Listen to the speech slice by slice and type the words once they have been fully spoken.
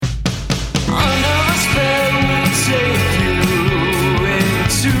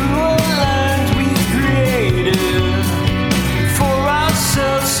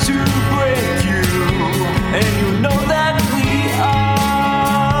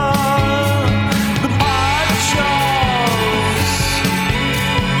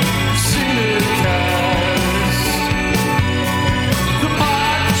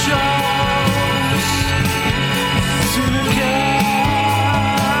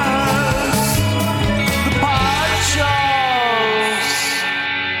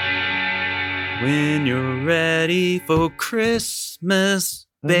ready for Christmas,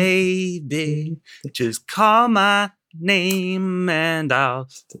 baby. Just call my name and I'll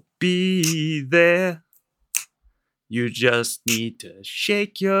be there. You just need to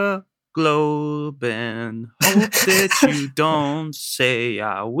shake your globe and hope that you don't say,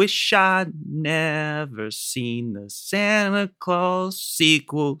 I wish I'd never seen the Santa Claus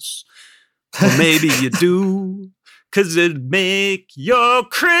sequels. Or maybe you do, 'cause it'd make your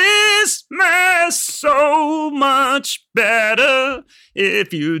Christmas so much better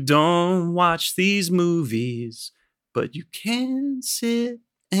if you don't watch these movies, but you can sit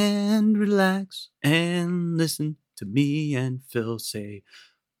and relax and listen to me and Phil say,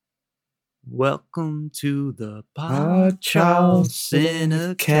 welcome to the Pod Charles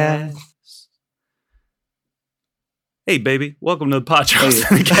Cinecast. Hey, baby. Welcome to the Pod Charles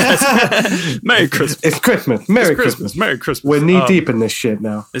Cinecast. Merry Christmas. It's Christmas. Merry Christmas. Merry Christmas. We're knee deep in this shit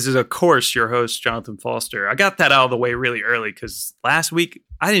now. This is, of course, your host, Jonathan Foster. I got that out of the way really early because last week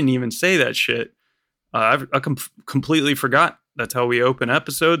I didn't even say that shit. I completely forgot. That's how we open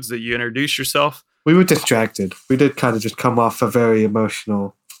episodes, that you introduce yourself. We were distracted. We did kind of just come off a very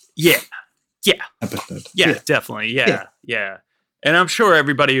emotional episode. Yeah, definitely. Yeah. And I'm sure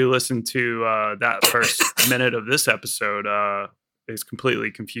everybody who listened to that first minute of this episode is completely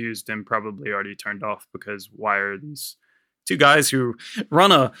confused and probably already turned off, because why are these two guys who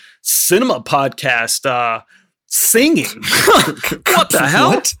run a cinema podcast singing? What the hell?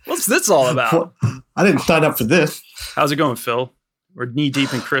 What? What's this all about? What? I didn't sign up for this. How's it going, Phil? We're knee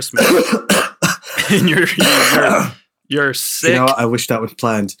deep in Christmas. And you're sick. You know, I wish that was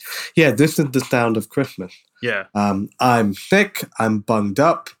planned. Yeah, this is the sound of Christmas. Yeah. I'm sick. I'm bunged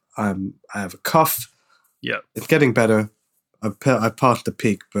up. I have a cough. Yeah. It's getting better. I've passed the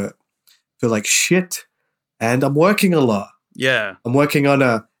peak, but I feel like shit. And I'm working a lot. Yeah. I'm working on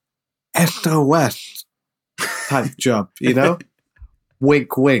a SOS type job, you know?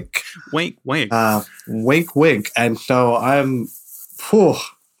 Wink, wink. Wink, wink. Wink, wink. And so I'm...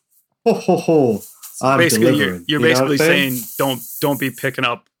 I'm basically, delivering. you're basically saying don't be picking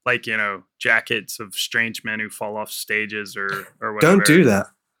up, like, you know, jackets of strange men who fall off stages or whatever. Don't do that.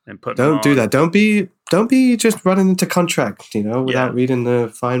 And don't do that. Don't be just running into contracts, you know, without reading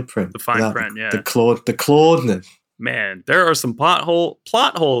the fine print. The fine print, yeah. The clauseness. Man, there are some plot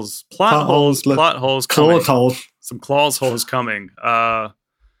holes coming. Some clause holes coming.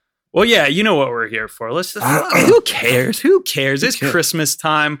 Well, yeah, you know what we're here for. Who cares? Who cares? It's Christmas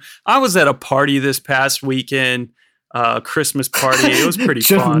time. I was at a party this past weekend, Christmas party. It was pretty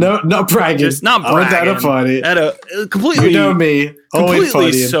fun. Not bragging. Just not bragging. I was at a party. At a completely, you know me, always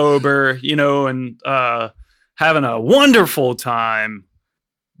completely partying. sober, you know, and having a wonderful time.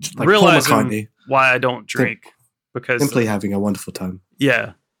 Like realizing why I don't drink, because simply having a wonderful time.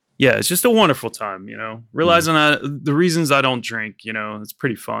 Yeah, it's just a wonderful time, you know. Realizing the reasons I don't drink, you know, it's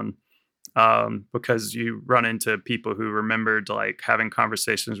pretty fun. Because you run into people who remembered, like, having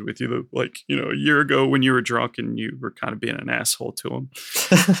conversations with you, like, you know, a year ago when you were drunk and you were kind of being an asshole to them.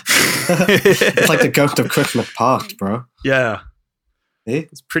 It's like the ghost of Christmas past, bro. Yeah. See?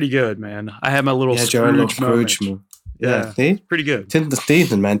 It's pretty good, man. I had my little Scrooge moment. Yeah, see? Pretty good. 'Tis the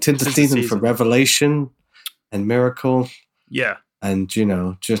season, man. 'Tis the season for revelation and miracle. Yeah. And, you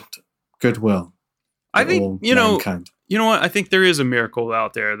know, just goodwill. I think, you know, mankind. You know what? I think there is a miracle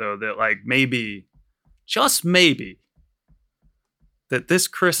out there, though, that, like, maybe, just maybe, that this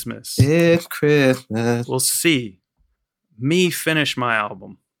Christmas, it's Christmas, we'll see me finish my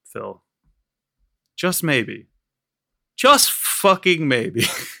album, Phil. Just maybe. Just fucking maybe.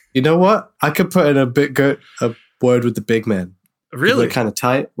 You know what? I could put in a word with the big man. Really? We're kind of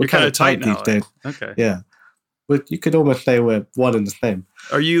tight. We're kind of tight these days. Okay. Yeah. But you could almost say we're one and the same.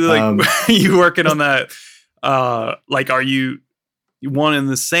 Are you, like, are you working on that? Like, are you one and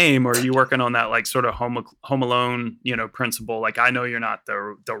the same, or are you working on that, like, sort of home alone, you know, principle? Like, I know you're not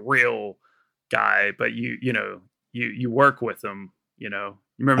the real guy, but you know, you work with them, you know.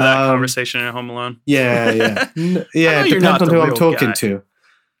 You remember that conversation in Home Alone? Yeah. Yeah. It depends on who I'm talking to.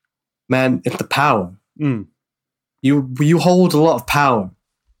 Man, it's the power. You hold a lot of power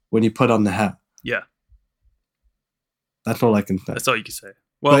when you put on the hat. Yeah. That's all I can say. That's all you can say.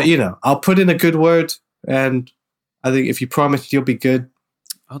 Well, but, you know, I'll put in a good word. And I think if you promise you'll be good,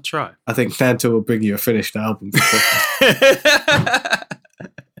 I'll try. I think Santa will bring you a finished album. It's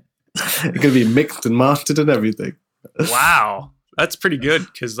going to be mixed and mastered and everything. Wow. That's pretty good,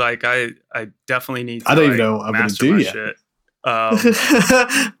 because, like, I definitely need to, I don't even know what I'm going to do yet. Shit.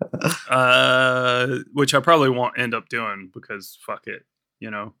 Which I probably won't end up doing, because fuck it, you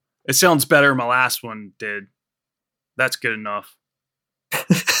know. It sounds better my last one did. That's good enough.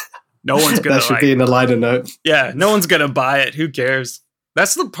 No one's gonna. That should be in the liner note. Yeah, no one's gonna buy it. Who cares?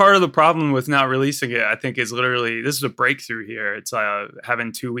 That's the part of the problem with not releasing it. I think is literally this is a breakthrough here. It's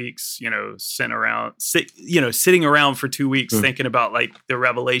having 2 weeks, sitting around for 2 weeks thinking about like the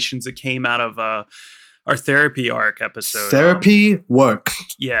revelations that came out of our therapy arc episode. Therapy work.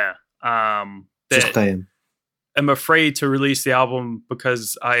 Yeah. Just saying. I'm afraid to release the album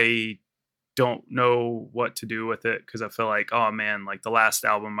because I don't know what to do with it because I feel like, oh man, like the last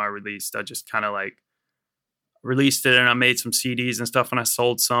album I released, I just kind of like released it and I made some CDs and stuff and I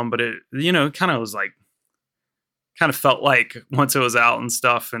sold some, but it, kind of was like, kind of felt like once it was out and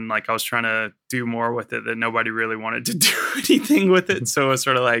stuff and like I was trying to do more with it that nobody really wanted to do anything with it. So it's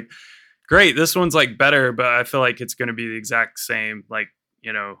sort of like, great, this one's like better, but I feel like it's going to be the exact same. Like,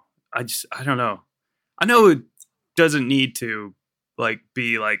 I don't know. I know it doesn't need to like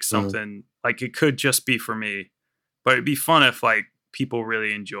be like something like it could just be for me, but it'd be fun if like people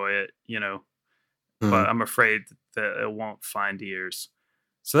really enjoy it, but I'm afraid that it won't find ears.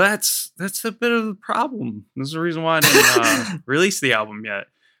 So that's a bit of the problem. This is the reason why I didn't release the album yet.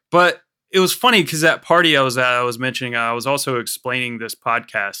 But it was funny because that party I was at, I was mentioning, I was also explaining this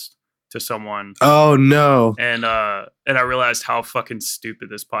podcast to someone. Oh no! And I realized how fucking stupid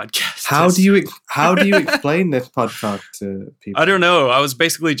this podcast is. How do you explain this podcast to people? I don't know. I was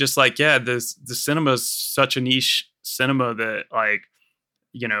basically just like, yeah, the cinema is such a niche cinema that like,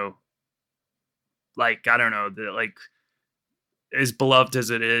 like I don't know, that like as beloved as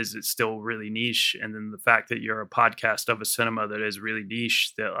it is, it's still really niche. And then the fact that you're a podcast of a cinema that is really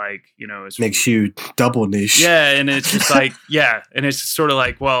niche, that like, it makes you double niche. Yeah. And it's just like, yeah. And it's sort of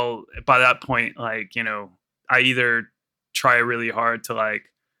like, well, by that point, like, I either try really hard to like,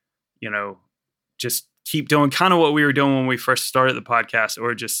 just keep doing kind of what we were doing when we first started the podcast,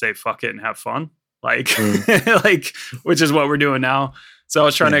 or just say, fuck it and have fun. Like, like, which is what we're doing now. So I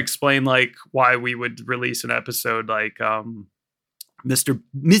was trying to explain like why we would release an episode like, Mr.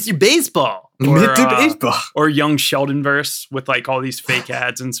 Baseball or Young Sheldonverse with like all these fake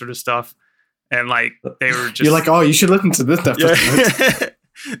ads and sort of stuff. And like, they were just, you're like, oh, you should listen to this episode.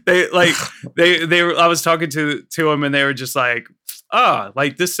 Yeah. I was talking to them and they were just like,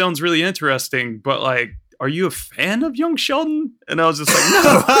 like this sounds really interesting, but like, are you a fan of Young Sheldon? And I was just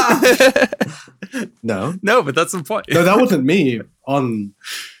like, no, no, but that's the point. No, that wasn't me on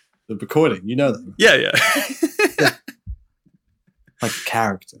the recording. You know that. Yeah. Like a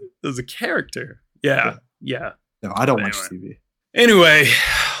character. There's a character. Yeah. No, I don't watch TV. Anyway,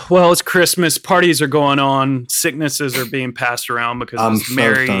 well, it's Christmas. Parties are going on. Sicknesses are being passed around because it's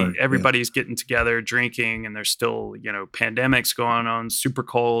merry. Everybody's getting together, drinking, and there's still, pandemics going on, super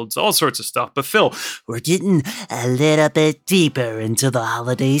colds, all sorts of stuff. But Phil, we're getting a little bit deeper into the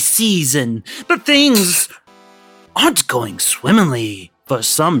holiday season, but things aren't going swimmingly. For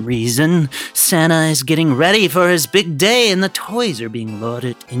some reason, Santa is getting ready for his big day and the toys are being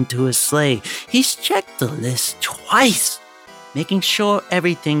loaded into his sleigh. He's checked the list twice, making sure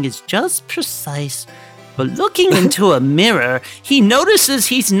everything is just precise. But looking into a mirror, he notices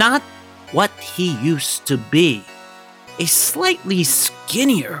he's not what he used to be. A slightly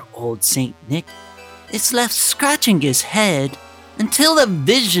skinnier old Saint Nick is left scratching his head until the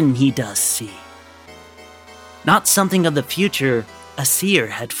vision he does see. Not something of the future a seer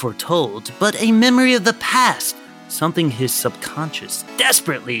had foretold, but a memory of the past, something his subconscious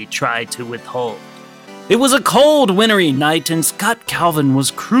desperately tried to withhold. It was a cold, wintry night, and Scott Calvin was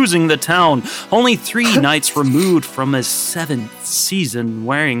cruising the town, only 3 nights removed from his 7th season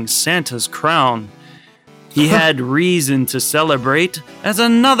wearing Santa's crown. He had reason to celebrate, as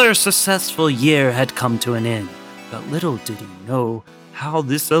another successful year had come to an end. But little did he know how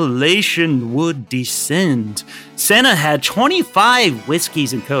this elation would descend. Santa had 25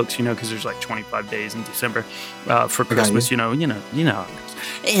 whiskeys and cokes, because there's like 25 days in December for Christmas, you know how it goes.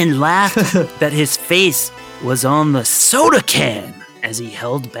 And laughed that his face was on the soda can as he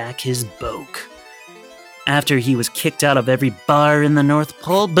held back his boke. After he was kicked out of every bar in the North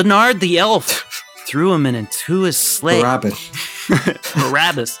Pole, Bernard the elf threw him into his sleigh.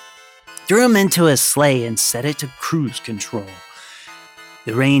 Barabbas threw him into his sleigh and set it to cruise control.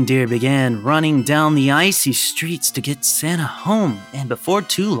 The reindeer began running down the icy streets to get Santa home, and before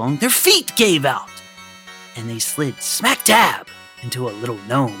too long, their feet gave out, and they slid smack dab into a little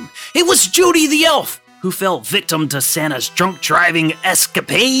gnome. It was Judy the elf, who fell victim to Santa's drunk driving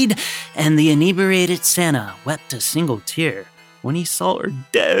escapade, and the inebriated Santa wept a single tear when he saw her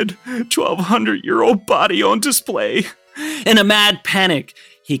dead, 1,200-year-old body on display. In a mad panic,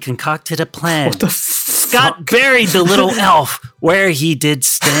 he concocted a plan. What the Scott buried the little elf where he did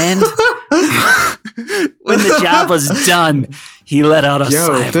stand. When the job was done, He let out a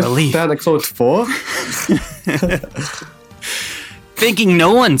sigh of relief. Santa Claus 4? Thinking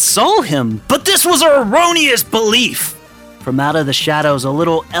no one saw him, but this was an erroneous belief. From out of the shadows, a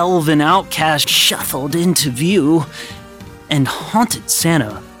little elven outcast shuffled into view and haunted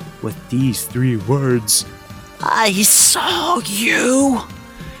Santa with these 3 words: "I saw you."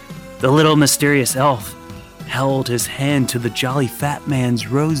 The little mysterious elf held his hand to the jolly fat man's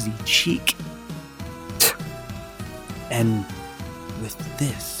rosy cheek. And with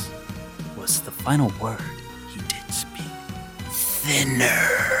this was the final word he did speak: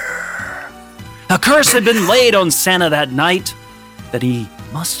 thinner. A curse had been laid on Santa that night that he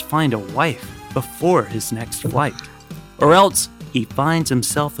must find a wife before his next flight, or else he finds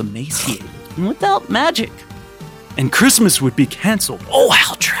himself emaciated and without magic, and Christmas would be canceled. Oh,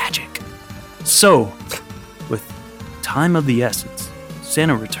 how tragic. So, with time of the essence,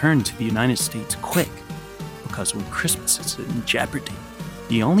 Santa returned to the United States quick, because when Christmas is in jeopardy,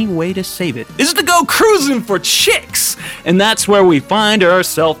 the only way to save it is to go cruising for chicks. And that's where we find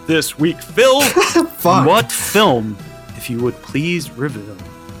ourselves this week, Phil. What film, if you would please reveal?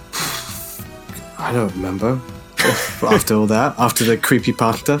 I don't remember. After all that, after the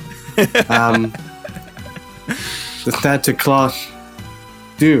creepypasta. The Santa Claus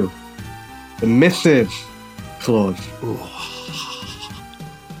 2. The Mrs. Claus.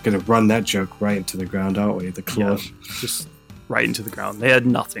 Gonna run that joke right into the ground, aren't we? The Claus. Yeah, just right into the ground. They had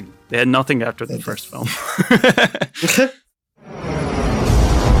nothing. They had nothing after the first film.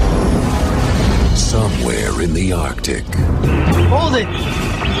 Somewhere in the Arctic. Hold it!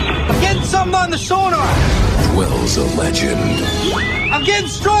 I'm getting something on the sonar! Dwells a legend. I'm getting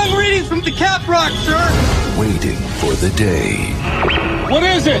strong readings from the cap rock, sir! Waiting for the day. What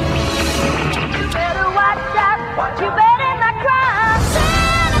is it? You better watch out, you better not cry.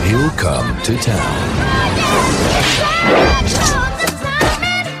 He'll come to town.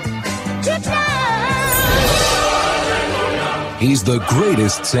 He's the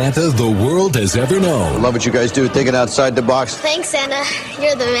greatest Santa the world has ever known. I love what you guys do, thinking outside the box. Thanks, Santa.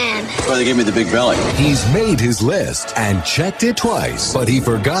 You're the man. That's why they gave me the big belly. He's made his list and checked it twice, but he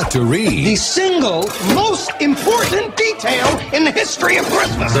forgot to read the single most important detail in the history of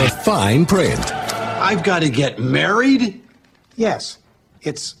Christmas. The fine print. I've got to get married? Yes,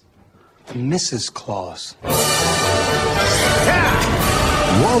 it's Mrs. Claus.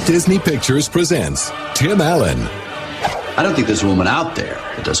 Walt Disney Pictures presents Tim Allen. I don't think there's a woman out there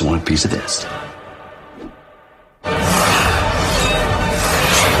that doesn't want a piece of this.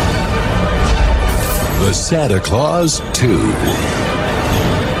 The Santa Claus 2.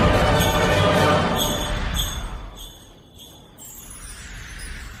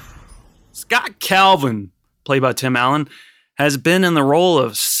 Scott Calvin, played by Tim Allen, has been in the role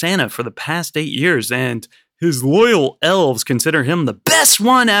of Santa for the past 8 years, and his loyal elves consider him the best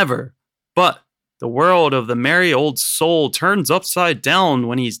one ever. But the world of the merry old soul turns upside down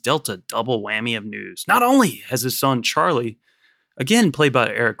when he's dealt a double whammy of news. Not only has his son Charlie, again played by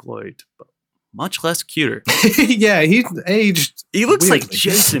Eric Lloyd, but much less cuter. Yeah, he's aged. He looks weirdly. like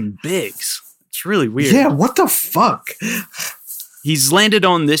Jason Biggs. It's really weird. Yeah, what the fuck? He's landed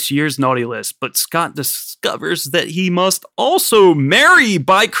on this year's naughty list, but Scott discovers that he must also marry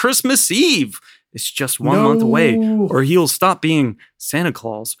by Christmas Eve. It's just one month away, or he'll stop being Santa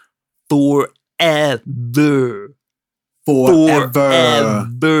Claus forever.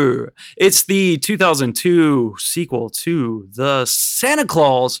 It's the 2002 sequel to The Santa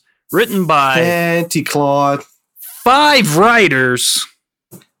Claus, written by Santa Claus, 5 writers,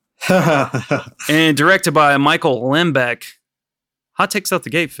 and directed by Michael Lembeck. Hot takes out the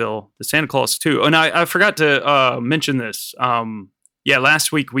gate, Phil. The Santa Claus 2. And I forgot to mention this.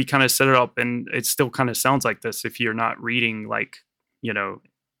 Last week we kind of set it up, and it still kind of sounds like this if you're not reading, like, you know,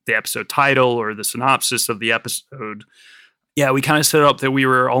 the episode title or the synopsis of the episode. Yeah, we kind of set it up that we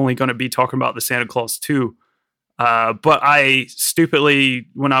were only going to be talking about the Santa Claus 2. But I stupidly,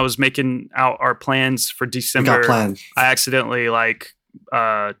 when I was making out our plans for December, I accidentally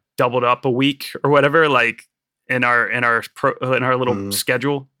doubled up a week or whatever, like in our little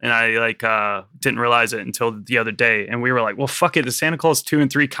schedule, and I didn't realize it until the other day, and we were like, well, fuck it, the Santa Claus 2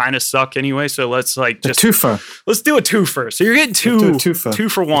 and 3 kind of suck anyway, so let's just twofer. Let's do a twofer. So you're getting two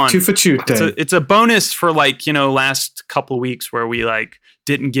for one. 2 for Tuesday. It's a bonus for last couple of weeks where we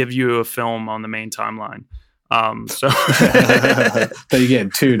didn't give you a film on the main timeline. So you're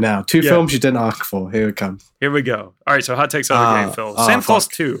getting 2 now. 2 films you didn't ask for. Here it comes. Here we go. All right, so hot takes out the game, Phil. Santa Claus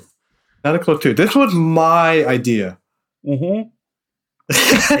 2. Santa Claus 2. This was my idea. Mm-hmm.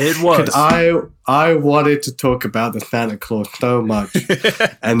 It was. I wanted to talk about the Santa Claus so much.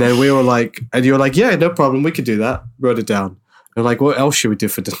 And then we were like, and you were like, yeah, no problem. We could do that. Wrote it down. They're like, what else should we do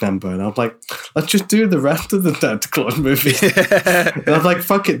for December? And I'm like, let's just do the rest of the Santa Claus movie. And I was like,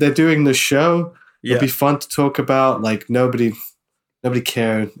 fuck it, they're doing the show. Yeah. It'd be fun to talk about. Like, nobody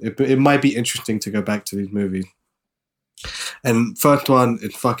cared. It might be interesting to go back to these movies. And first one,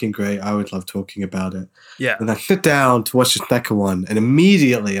 it's fucking great. I would love talking about it. Yeah. And I sit down to watch the second one, and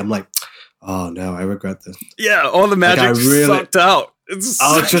immediately I'm like, oh no, I regret this. Yeah, all the magic sucked out. I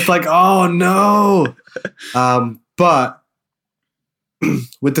was just like, oh no. But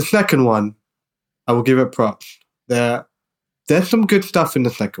with the second one, I will give it props. There's some good stuff in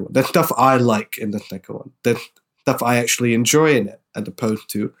the second one. There's stuff I like in the second one. There's stuff I actually enjoy in it, as opposed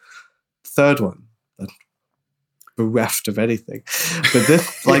to the third one. That's bereft of anything. But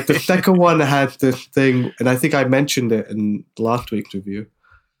this, like the second one has this thing, and I think I mentioned it in last week's review.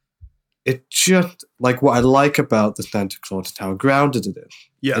 It just, like, what I like about the Santa Claus is how grounded it is.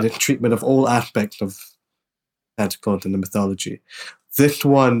 Yeah. And its treatment of all aspects of Santa Claus and the mythology. This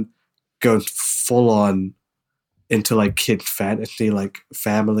one goes full on into like kid fantasy, like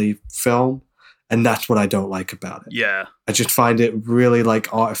family film. And that's what I don't like about it. Yeah. I just find it really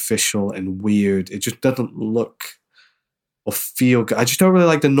like artificial and weird. It just doesn't look or feel good. I just don't really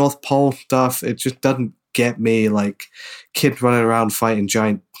like the North Pole stuff. It just doesn't get me, like kids running around fighting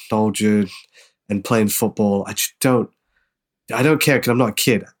giant soldiers and playing football. I don't care because I'm not a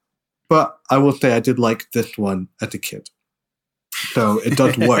kid. But I will say I did like this one as a kid. So it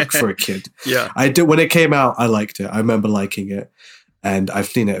does work for a kid. Yeah. I did when it came out, I liked it. I remember liking it. And I've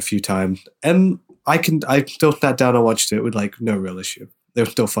seen it a few times. And I still sat down and watched it with like no real issue. They were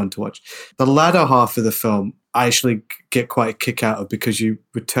still fun to watch. The latter half of the film, I actually get quite a kick out of because you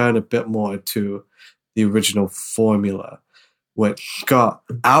return a bit more to the original formula, which got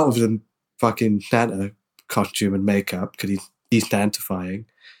out of the fucking Santa costume and makeup because he's desantifying.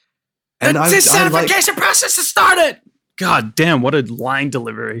 And the desantification process has started. God damn, what a line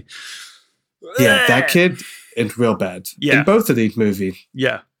delivery. Yeah, that kid is real bad. Yeah. In both of these movies.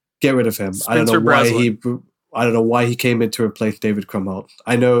 Yeah. Get rid of him. I don't know why he came in to replace David Krumholtz.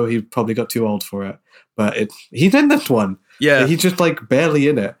 I know he probably got too old for it, but he's in this one. Yeah. He's just like barely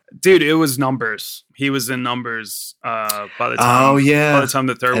in it. Dude, it was Numbers. He was in Numbers by the time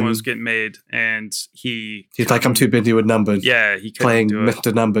the third one was getting made, and he's like, I'm too busy with Numbers. Yeah, he playing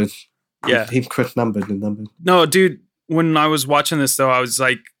Mr. Numbers. Yeah. He's Chris Numbers in Numbers. No, dude, when I was watching this though, I was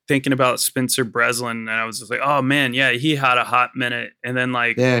like thinking about Spencer Breslin, and I was just like, oh man, yeah, he had a hot minute, and then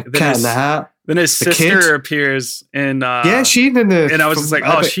like Cat in the Hat. Then his sister appears in she's in the, and I was just like,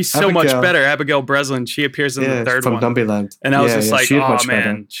 oh, she's so much better. Abigail Breslin, she appears in the third from one. Zombieland. And I was just like, oh man,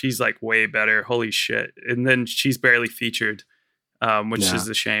 better. she's like way better. Holy shit. And then she's barely featured, which is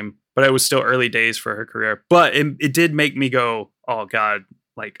a shame. But it was still early days for her career. But it did make me go, oh God,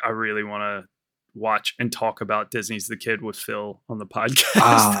 like I really want to watch and talk about Disney's The Kid with Phil on the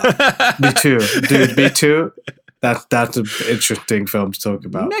podcast. Me too. Dude, me too. That's an interesting film to talk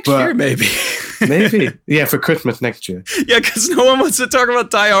about. Next year, maybe. Maybe. Yeah, for Christmas next year. Yeah, because no one wants to talk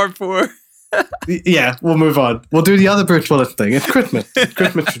about Die Hard 4. Yeah, we'll move on. We'll do the other Bruce Willis thing. It's Christmas. It's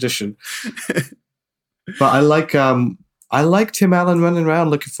Christmas tradition. But I like Tim Allen running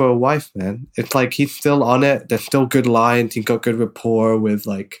around looking for a wife, man. It's like he's still on it. There's still good lines. He got good rapport with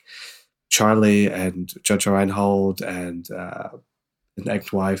like Charlie and Judge Reinhold and an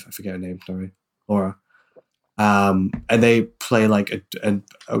ex-wife. I forget her name, sorry. Laura. And they play like an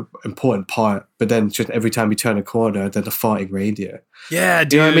important part, but then just every time you turn a corner, there's a farting reindeer. Yeah,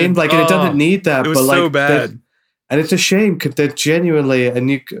 dude. You know what I mean? Like, and it doesn't need that. It was so bad. And it's a shame because they're genuinely,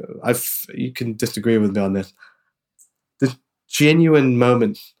 and you can disagree with me on this. There's genuine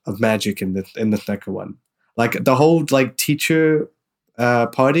moments of magic in the second one. Like the whole like teacher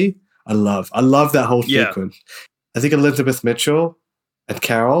party, I love that whole sequence. I think Elizabeth Mitchell and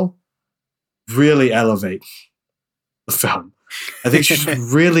Carol really elevate the film. I think she's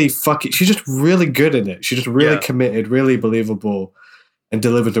really she's just really good in it. She's just really committed, really believable, and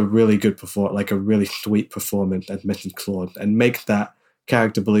delivers a really good like a really sweet performance as Mrs. Claus, and makes that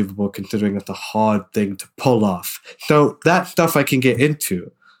character believable considering it's a hard thing to pull off. So that stuff I can get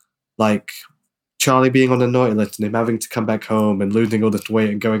into, like Charlie being on the naughty list and him having to come back home and losing all this weight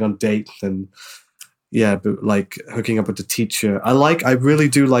and going on dates and but like hooking up with the teacher. I really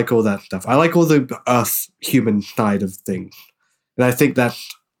do like all that stuff. I like all the Earth human side of things. And I think that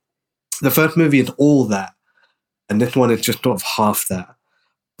the first movie is all that. And this one is just sort of half that.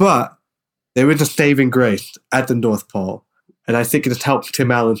 But there is a saving grace at the North Pole. And I think it has helped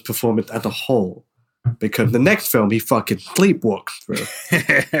Tim Allen's performance as a whole. Because the next film he fucking sleepwalks through.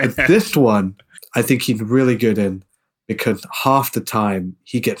 And this one, I think he's really good in. because half the time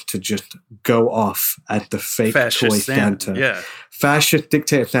he gets to just go off at the fake Fascist toy Santa, Santa. yeah. Fascist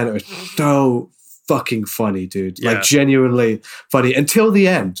dictator Santa is so fucking funny, dude. Yeah. Like genuinely funny until the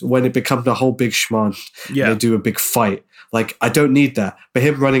end when it becomes a whole big schmonz. Yeah. And they do a big fight. Like, I don't need that. But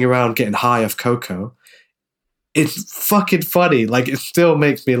him running around getting high off cocoa, it's fucking funny. Like, it still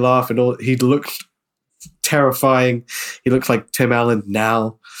makes me laugh. And all he looks terrifying. He looks like Tim Allen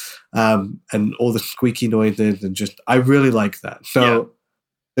now. And all the squeaky noises and just, I really like that. So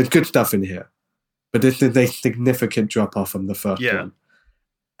there's good stuff in here. But this is a significant drop off from the first one.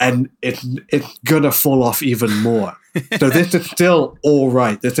 And it's gonna fall off even more. So this is still all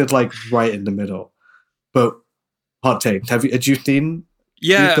right. This is like right in the middle. But hot take. Had you seen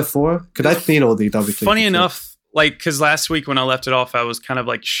these before? Because I've seen all these, obviously. Funny enough, like, because last week when I left it off, I was kind of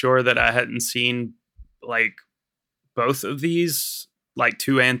like sure that I hadn't seen like both of these, like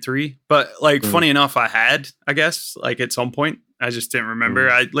 2 and 3. But like, funny enough, I had, I guess, like at some point. I just didn't remember.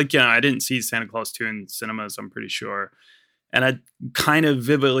 I didn't see Santa Claus 2 in cinemas, I'm pretty sure. And I kind of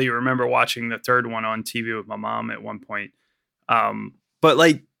vividly remember watching the third one on TV with my mom at one point. But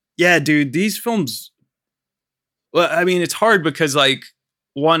like, yeah, dude, these films, well, I mean, it's hard because like,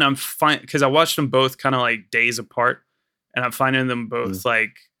 one, I'm fine because I watched them both kind of like days apart, and I'm finding them both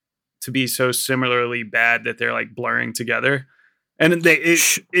like to be so similarly bad that they're like blurring together. And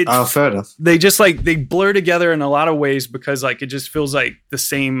fair enough. They just like, they blur together in a lot of ways because like, it just feels like the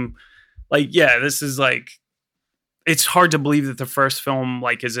same, like, yeah, this is like, it's hard to believe that the first film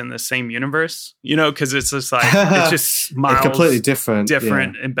like is in the same universe, you know, because it's just like it's just miles completely different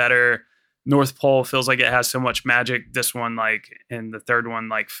and better. North Pole feels like it has so much magic. This one, like, and the third one,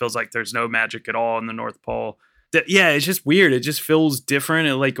 like, feels like there's no magic at all in the North Pole. Yeah, it's just weird. It just feels different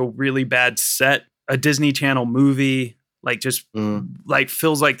and like a really bad set, a Disney Channel movie, like just like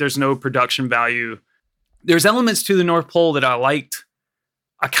feels like there's no production value. There's elements to the North Pole that I liked.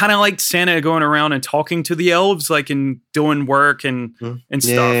 I kind of liked Santa going around and talking to the elves, like, and doing work and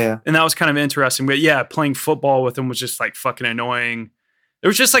stuff. Yeah. And that was kind of interesting. But yeah, playing football with them was just like fucking annoying. There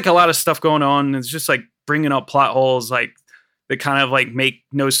was just like a lot of stuff going on. It's just like bringing up plot holes, like that kind of like make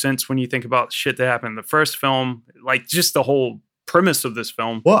no sense when you think about shit that happened in the first film. Like just the whole premise of this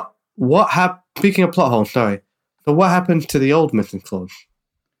film. What happened? Speaking of plot holes, sorry. So what happened to the old Mrs. Claus?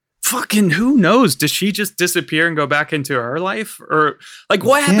 Fucking who knows? Does she just disappear and go back into her life? Or like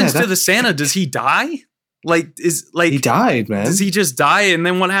what happens to the Santa? Does he die? Like he died, man. Does he just die? And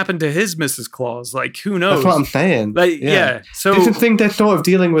then what happened to his Mrs. Claus? Like who knows? That's what I'm saying. Like yeah. So it's a thing they're sort of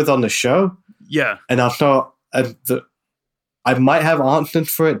dealing with on the show. Yeah. And I thought I might have answers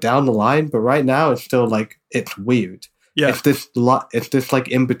for it down the line, but right now it's still like it's weird. Yeah. It's this like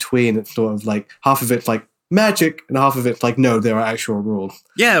in between. It's sort of like half of it's like magic and half of it's like no, there are actual rules.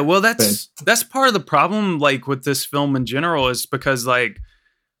 Yeah, well that's part of the problem like with this film in general is because like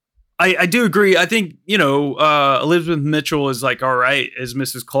I do agree. I think, you know, Elizabeth Mitchell is like all right as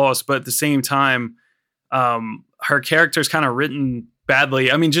Mrs. Claus, but at the same time her character's kind of written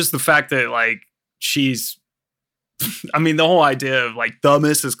badly. I mean, just the fact that like she's I mean, the whole idea of like the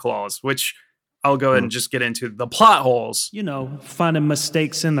Mrs. Claus, which I'll go ahead and just get into the plot holes. You know, finding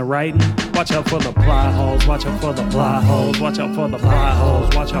mistakes in the writing. Watch out for the plot holes. Watch out for the plot holes. Watch out for the plot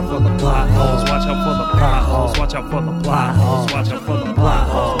holes. Watch out for the plot holes. Watch out for the plot holes. Watch out for the plot holes. Watch out for the plot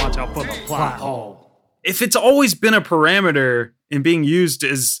holes. Watch out for the plot hole. If it's always been a parameter in being used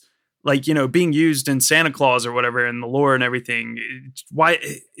as like, you know, being used in Santa Claus or whatever in the lore and everything, why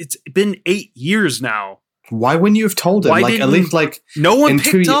it's been 8 years now. Why wouldn't you have told him? Like, at least, like, no one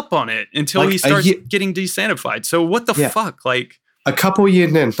picked up on it until he starts getting desantified. So what the fuck? Like, a couple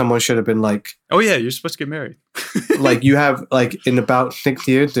years in, someone should have been like, "Oh yeah, you're supposed to get married." Like, you have like in about 6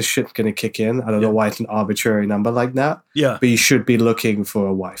 years, this shit's gonna kick in. I don't know why it's an arbitrary number like that. Yeah, but you should be looking for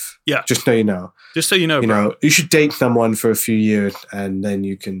a wife. Yeah, just so you know. Just so you know, you bro. know, you should date someone for a few years, and then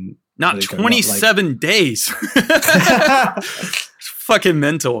you can. Not 27 days. Fucking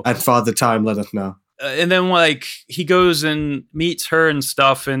mental. At Father Time, let us know. And then like he goes and meets her and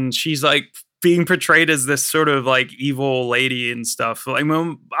stuff, and she's like being portrayed as this sort of like evil lady and stuff. Like,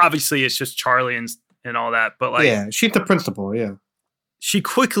 well, obviously it's just Charlie and all that, but like, yeah, she's the principal. Yeah, she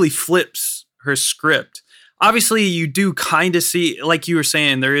quickly flips her script. Obviously, you do kind of see, like you were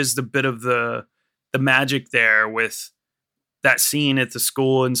saying, there is the bit of the magic there with that scene at the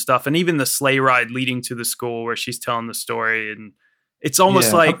school and stuff, and even the sleigh ride leading to the school where she's telling the story, and it's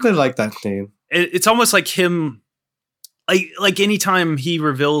almost like I really like that scene. It's almost like him, like anytime he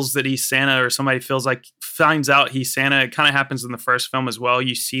reveals that he's Santa or somebody feels finds out he's Santa, it kind of happens in the first film as well.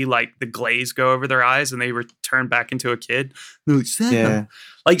 You see like the glaze go over their eyes and they return back into a kid. They're like, Santa. Yeah.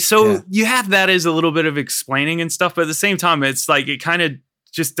 Like, so you have that as a little bit of explaining and stuff, but at the same time, it's like, it kind of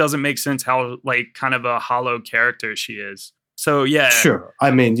just doesn't make sense how like kind of a hollow character she is. So yeah. Sure.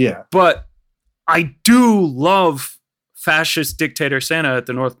 I mean, yeah. But I do love fascist dictator Santa at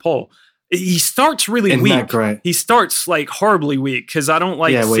the North Pole. He starts really Isn't weak. that great? He starts like horribly weak because I don't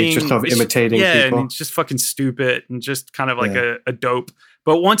like where seeing he's just sort of imitating yeah, people. and he's just fucking stupid and just kind of like a dope.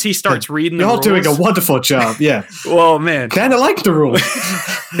 But once he starts reading the You're rules, doing a wonderful job. Yeah. well, man, Kind of like the rules.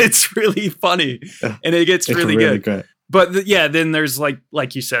 it's really funny and it gets It's really good. great. But then there's like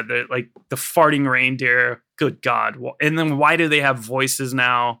you said, the farting reindeer. Good God! And then why do they have voices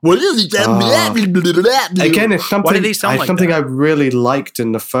now? Again, it's something. Why do they sound like something that? I really liked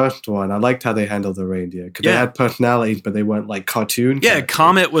in the first one. I liked how they handled the reindeer because they had personalities, but they weren't like cartoon. Yeah, characters.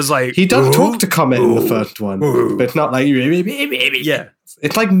 Comet was like He does talk to Comet in the first one, but it's not like yeah,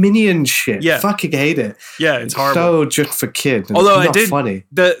 It's like minion shit. Yeah. Fucking hate it. yeah, it's horrible. So just for kids. And Although it's I not did funny.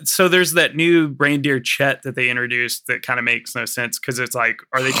 so there's that new reindeer Chet that they introduced that kind of makes no sense because it's like,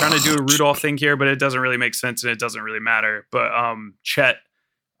 are they trying to do a Rudolph thing here? But it doesn't really make sense and it doesn't really matter. But Chet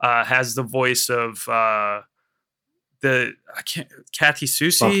has the voice of Kathy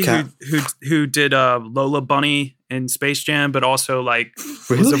Soucie Bobcat. who did Lola Bunny in Space Jam, but also like is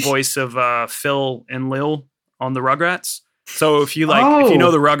the Really? voice of Phil and Lil on the Rugrats. So if you if you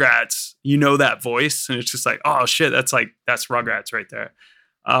know the Rugrats, you know that voice, and it's just like, oh shit, that's Rugrats right there.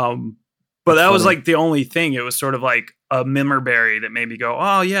 But that was funny. like the only thing. It was sort of like a memory that made me go,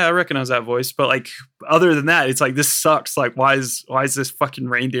 oh yeah, I recognize that voice. But like other than that, it's like, this sucks. Like why is this fucking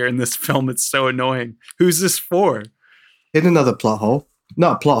reindeer in this film? It's so annoying. Who's this for? In another plot hole.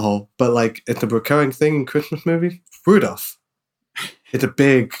 Not a plot hole, but like it's a recurring thing in Christmas movies. Rudolph. It's a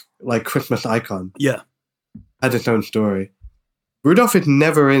big like Christmas icon. Yeah. Had its own story. Rudolph is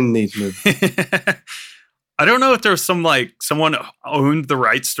never in these movies. I don't know if there was someone owned the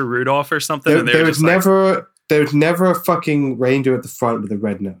rights to Rudolph or something. and they There were was just like, never a fucking reindeer at the front with a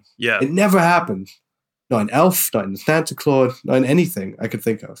red nose. yeah. It never happened. Not in Elf, not in Santa Claus, not in anything I could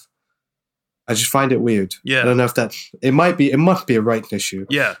think of. I just find it weird. Yeah. I don't know if it must be a rights issue.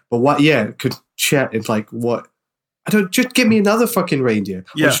 Yeah. But what, could Chet is like, what? Just give me another fucking reindeer.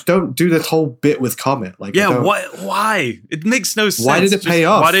 Yeah. Or just don't do this whole bit with Comet. Like, Yeah. I don't- Why? It makes no sense. Why did it pay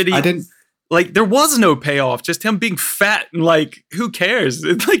off? Why did he? I didn't. Like, there was no payoff. Just him being fat and like, who cares?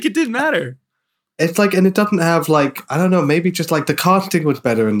 It didn't matter. It's like, and it doesn't have like, I don't know, maybe just like the casting was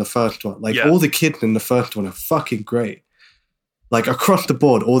better in the first one. Like Yeah. all the kids in the first one are fucking great. Like across the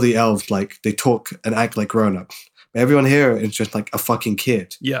board, all the elves, like they talk and act like grown-ups. Everyone here is just like a fucking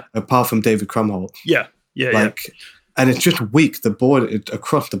kid. Yeah. Apart from David Krumholtz. Yeah. Yeah. Like, and it's just weak.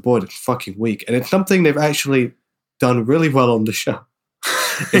 Across the board, it's fucking weak. And it's something they've actually done really well on the show.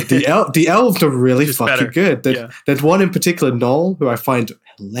 The elves are really Just fucking better. good. There's one in particular, Noel, who I find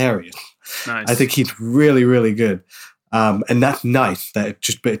hilarious. Nice. I think he's really, really good. And that's nice that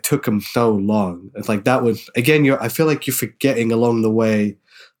it took him so long. It's like that was, again, I feel like you're forgetting along the way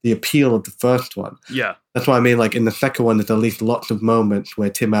the appeal of the first one. Yeah. That's what I mean. Like in the second one, there's at least lots of moments where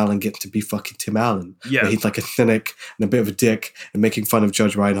Tim Allen gets to be fucking Tim Allen. Yeah. Where he's like a cynic and a bit of a dick and making fun of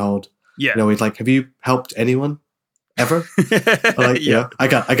Judge Reinhold. Yeah. You know, he's like, have you helped anyone ever? Like, you know, I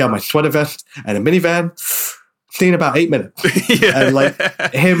got my sweater vest and a minivan. Seen about 8 minutes. Yeah. And like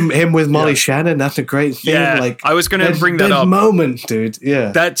him with Molly Shannon, that's a great scene. Yeah. Like I was going to bring that there's up. moments, dude.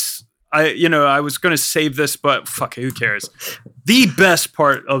 Yeah. I was going to save this, but fuck it, who cares? The best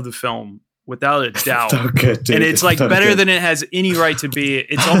part of the film, without a doubt. So good, dude. And it's like so better good. than it has any right to be.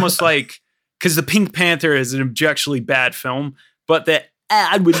 It's almost like, because the Pink Panther is an objectively bad film, but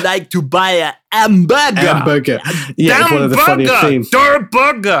I would like to buy a hamburger. Yeah, it's one of the funniest scenes.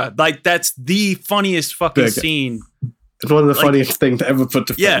 Burger. Like, that's the funniest fucking Burger. scene. It's one of the funniest things to ever put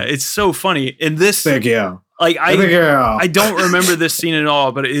to film. Yeah, it's so funny. And this, Big girl. like, Big girl. I don't remember this scene at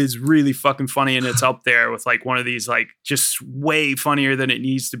all, but it is really fucking funny, and it's up there with like one of these like just way funnier than it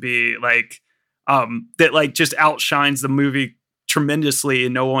needs to be, like that like just outshines the movie tremendously,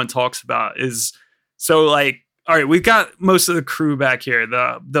 and no one talks about is so like. All right, we've got most of the crew back here.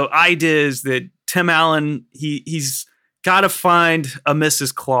 The idea is that Tim Allen he's got to find a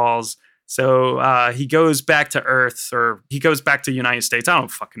Mrs. Claus. So he goes back to Earth, or he goes back to the United States. I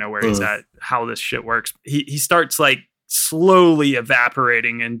don't fucking know where he's at, how this shit works. He starts like slowly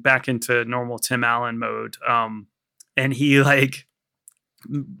evaporating and back into normal Tim Allen mode. And he like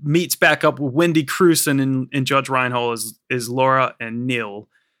meets back up with Wendy Crewson and Judge Reinhold is Laura and Neil.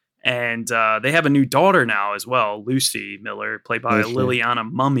 And they have a new daughter now as well, Lucy Miller, played by Lucy.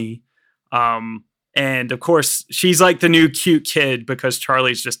 Liliana Mummy. And of course, she's like the new cute kid because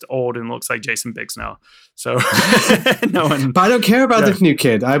Charlie's just old and looks like Jason Biggs now. So no one. But I don't care about this new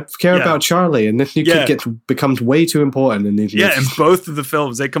kid. I care about Charlie, and this new kid becomes way too important in these movies. In both of the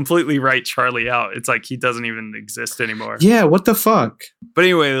films, they completely write Charlie out. It's like he doesn't even exist anymore. Yeah, what the fuck? But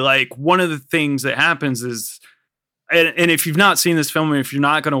anyway, like one of the things that happens is, and if you've not seen this film, and if you're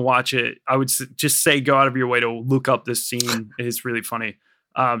not going to watch it, I would just say go out of your way to look up this scene. It's really funny.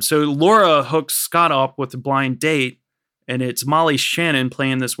 So Laura hooks Scott up with a blind date, and it's Molly Shannon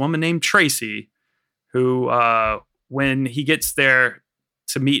playing this woman named Tracy, who, when he gets there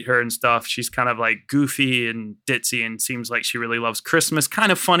to meet her and stuff, she's kind of like goofy and ditzy and seems like she really loves Christmas.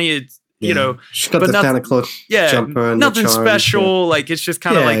 Kind of funny, it's, you know. She's got the Santa Claus jumper and nothing the charms, special. Like, it's just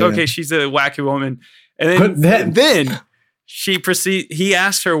kind of okay, she's a wacky woman. And then she proceeds, he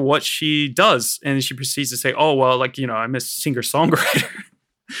asks her what she does, and she proceeds to say, oh, well, like, you know, I'm a singer-songwriter.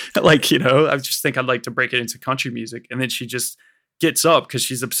 Like, you know, I just think I'd like to break it into country music. And then she just gets up because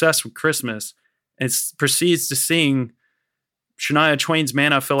she's obsessed with Christmas and proceeds to sing Shania Twain's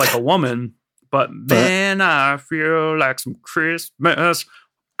Man, I Feel Like a Woman, but man, I feel like some Christmas.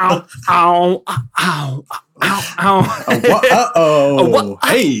 Ow, ow, ow, ow, ow. Uh-oh.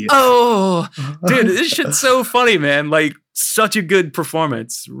 Hey. Oh, dude, this shit's so funny, man. Like, such a good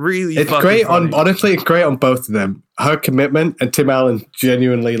performance. Really, it's great funny. Honestly, it's great on both of them. Her commitment and Tim Allen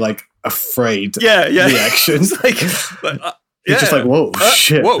genuinely like afraid. Reactions. Like, he's just like, whoa,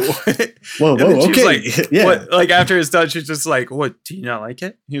 shit. Whoa. Whoa, okay. Like, what, like after it's done, she's just like, what, do you not like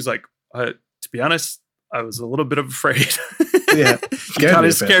it? He was like, to be honest, I was a little bit afraid. Yeah. You kind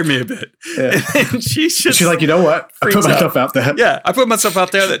of scared me a bit. Yeah. And she's like, you know what? I put myself out there. Yeah, I put myself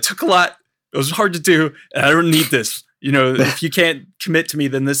out there. That took a lot. It was hard to do. And I don't need this. You know, if you can't commit to me,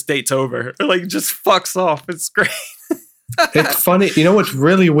 then this date's over. Like, just fucks off. It's great. It's funny. You know what's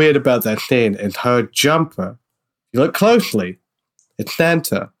really weird about that scene is her jumper. You look closely. It's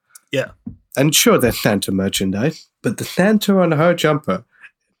Santa. Yeah. And sure, there's Santa merchandise, but the Santa on her jumper,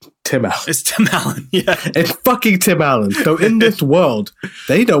 Tim Allen. It's Tim Allen, yeah. It's fucking Tim Allen. So in this world,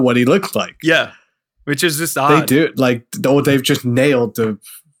 they know what he looks like. Yeah. Which is just odd. They do. Like, or they've just nailed the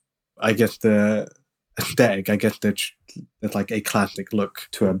aesthetic. I guess there's like a classic look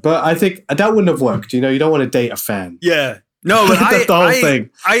to him. But I think that wouldn't have worked. You know, you don't want to date a fan. Yeah. No, but that's the whole thing.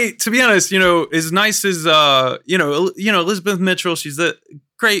 I, to be honest, you know, as nice as Elizabeth Mitchell, she's a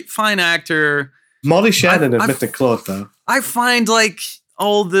great, fine actor. Molly Shannon and Mr. Claus, though. I find like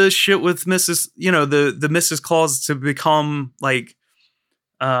all the shit with Mrs. You know, the Mrs. Claus to become like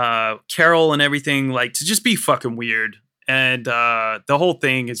Carol and everything, like to just be fucking weird. And the whole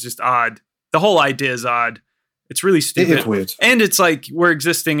thing is just odd. The whole idea is odd. It's really stupid. It is weird. And it's like we're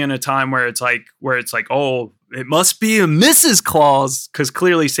existing in a time where it's like, oh, it must be a Mrs. Claus because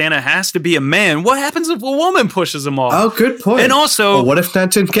clearly Santa has to be a man. What happens if a woman pushes him off? Oh, good point. And also, what if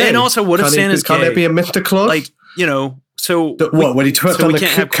Santa's gay? And also, what if Santa's gay? Can't there be a Mr. Claus? Like, you know, so when he turns on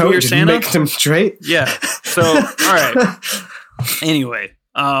the coat and makes him straight? Yeah. So, all right. Anyway,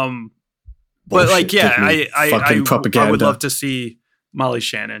 but like, yeah, I would love to see Molly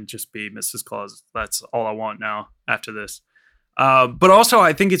Shannon just be Mrs. Claus. That's all I want now after this. But also,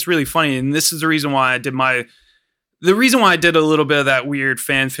 I think it's really funny, and this is the reason why I did a little bit of that weird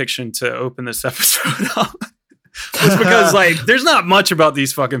fan fiction to open this episode up. Was because like there's not much about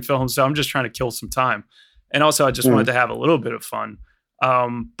these fucking films, so I'm just trying to kill some time. And also, I just wanted to have a little bit of fun.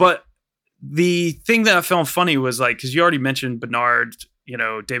 But the thing that I found funny was like, because you already mentioned Bernard, you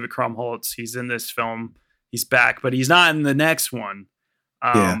know, David Krumholtz, he's in this film, he's back, but he's not in the next one.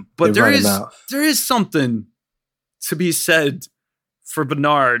 But there is something to be said for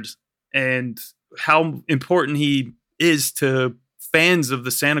Bernard and how important he is to fans of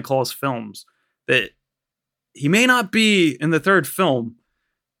the Santa Claus films, that he may not be in the third film,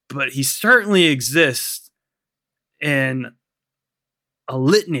 but he certainly exists in a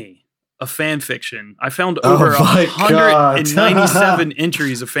litany of fan fiction. I found over 197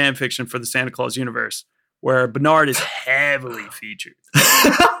 entries of fan fiction for the Santa Claus universe, where Bernard is heavily featured.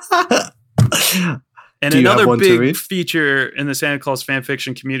 And another big feature in the Santa Claus fan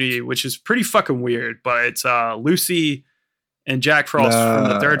fiction community, which is pretty fucking weird, but it's Lucy and Jack Frost from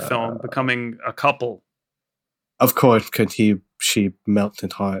the third film becoming a couple. Of course, because she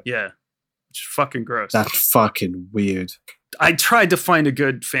melted heart. Yeah. It's fucking gross. That's fucking weird. I tried to find a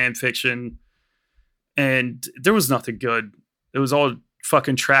good fan fiction, and there was nothing good. It was all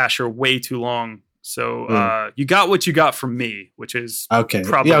fucking trash or way too long. So you got what you got from me, which is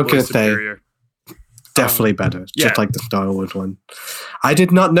probably superior. Definitely better. Just like the Star Wars one. I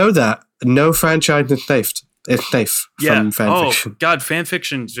did not know that. No franchise is safe. It's safe Yeah. from fan fiction. God, fan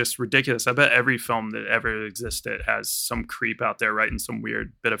fiction's just ridiculous. I bet every film that ever existed has some creep out there writing some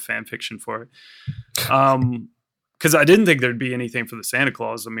weird bit of fan fiction for it. Because I didn't think there'd be anything for the Santa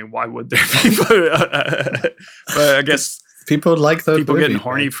Claus. I mean, why would there be? But I guess People like those people movies, getting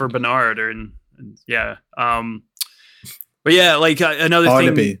horny man. for Bernard, and yeah. But yeah, like another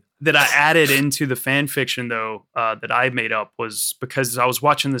Barnaby. thing that I added into the fan fiction though that I made up was because I was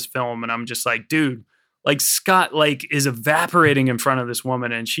watching this film and I'm just like, dude, like Scott like is evaporating in front of this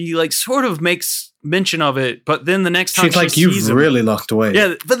woman and she like sort of makes mention of it, but then the next time She's like, she you've sees him, really locked away.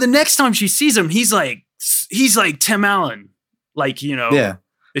 yeah, but the next time she sees him, he's like Tim Allen, like Yeah.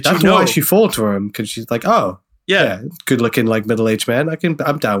 That That's you know. why she falls for him, because she's like, oh, yeah. good looking, like middle-aged man.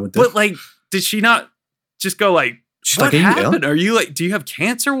 I'm down with this. But like, did she not just go like, She's what like, are you happened? ill? Are you like, do you have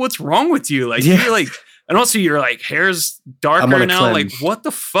cancer? What's wrong with you? Like, Yeah. you're like, and also your like hair's I'm darker on a now. cleanse. Like, what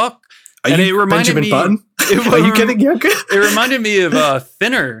the fuck? Are and you it reminded Benjamin me- Button? it Are you rem- getting younger? It reminded me of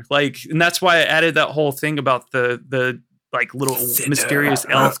Thinner, like, and that's why I added that whole thing about the like little mysterious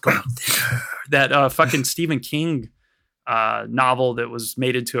elf going, that fucking Stephen King novel that was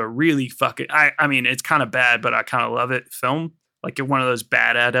made into a really fucking I mean it's kind of bad, but I kind of love it film. Like one of those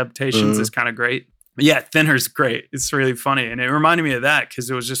bad adaptations is kind of great. But yeah, Thinner's great. It's really funny. And it reminded me of that because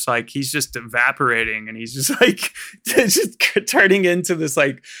it was just like he's just evaporating and he's just like just turning into this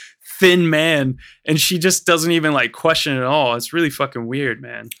like thin man. And she just doesn't even like question it at all. It's really fucking weird,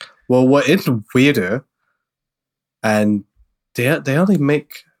 man. Well, what is weirder, and they only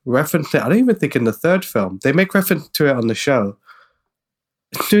make reference to, I don't even think in the third film, they make reference to it on the show.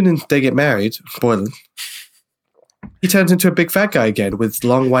 As soon as they get married, spoilers, he turns into a big fat guy again with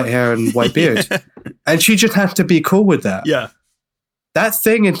long white hair and white beard. And she just has to be cool with that. Yeah. That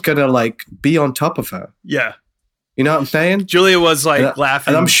thing is going to like be on top of her. Yeah. You know what I'm saying? Julia was like And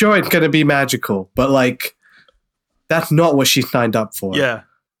laughing. And I'm sure it's going to be magical, but like, that's not what she signed up for. Yeah.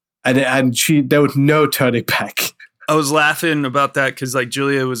 And there was no turning back. I was laughing about that because like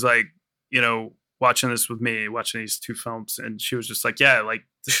Julia was like, watching this with me, watching these two films, and she was just like, yeah, like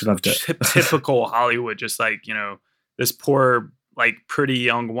She loved it. typical Hollywood, just like, this poor, like pretty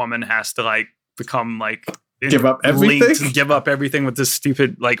young woman has to like become like Give up linked everything? and give up everything with this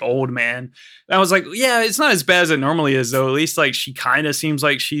stupid like old man. And I was like, yeah, it's not as bad as it normally is though. At least like she kind of seems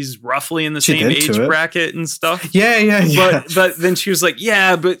like she's roughly in the She's same into age it. bracket and stuff. Yeah. But then she was like,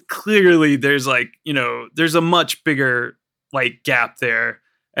 yeah, but clearly there's like, there's a much bigger like gap there.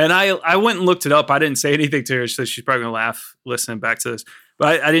 And I went and looked it up. I didn't say anything to her, so she's probably gonna laugh listening back to this.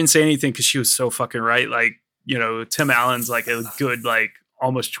 But I didn't say anything because she was so fucking right. Like, Tim Allen's like a good like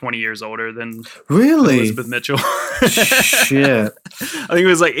almost 20 years older than Really? Elizabeth Mitchell. Shit. I think it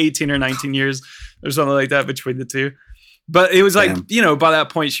was like 18 or 19 years or something like that between the two. But it was like, by that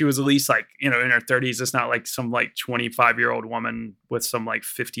point, she was at least like, in her 30s. It's not like some like 25-year-old woman with some like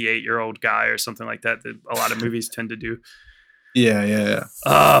 58-year-old guy or something like that a lot of movies tend to do. Yeah.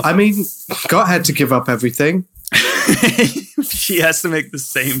 I mean, Scott had to give up everything. She has to make the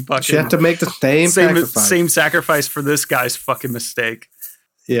same fucking... She had to make the same sacrifice. Same sacrifice for this guy's fucking mistake.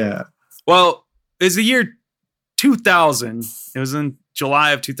 Yeah. Well, it's the year 2000. It was in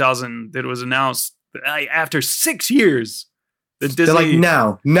July of 2000 that it was announced that after 6 years that Disney... They're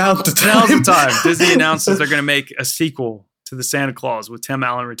like, now's the time. Now's the time. Disney announces they're going to make a sequel to the Santa Claus with Tim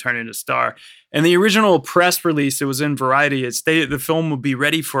Allen returning to star. And the original press release, it was in Variety, it stated the film would be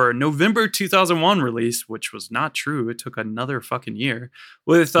ready for a November 2001 release, which was not true. It took another fucking year.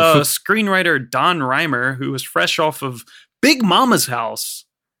 With screenwriter Don Reimer, who was fresh off of Big Mama's House,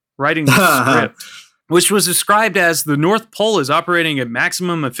 writing the script, which was described as the North Pole is operating at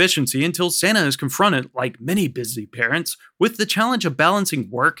maximum efficiency until Santa is confronted, like many busy parents, with the challenge of balancing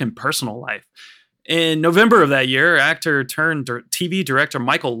work and personal life. In November of that year, actor turned TV director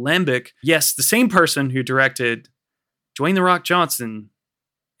Michael Lambic, yes, the same person who directed Dwayne "The Rock" Johnson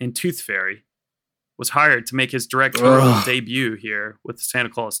in Tooth Fairy, was hired to make his directorial debut here with Santa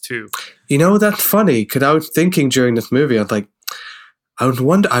Claus 2. You know, that's funny, because I was thinking during this movie, I was like,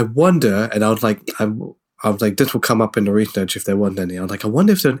 I wonder, and I was like, this will come up in the research if there wasn't any. I was like, I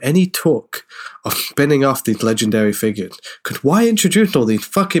wonder if there's any talk of spinning off these legendary figures. Because why introduce all these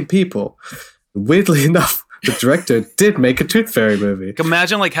fucking people? Weirdly enough, the director did make a Tooth Fairy movie.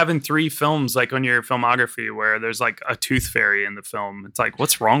 Imagine like having 3 films like on your filmography where there's like a Tooth Fairy in the film. It's like,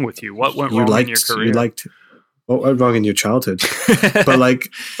 what's wrong with you? What went wrong in your career? What went wrong in your childhood? But like,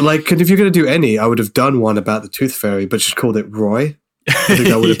 if you're going to do any, I would have done one about the Tooth Fairy, but just called it Roy. I think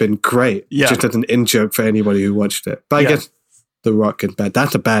that would have been great. Yeah. Just as an in-joke for anybody who watched it. But I guess The Rock is bad.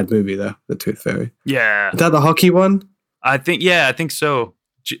 That's a bad movie, though, The Tooth Fairy. Yeah. Is that the hockey one? I think so.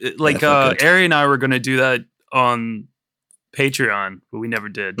 Like That's not good. Ari and I were going to do that on Patreon, but we never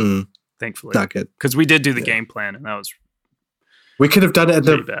did, thankfully. Not good. Because we did do the game plan, and that was We could have done it at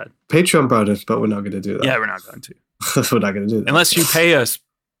pretty the bad. Patreon bonus, but we're not going to do that. Yeah, we're not going to. We're not going to do that. Unless you pay us,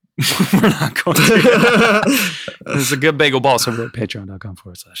 we're not going to. There's a good bagel boss over at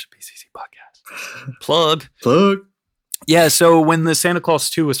patreon.com/BCC podcast. Plug. Yeah, so when the Santa Claus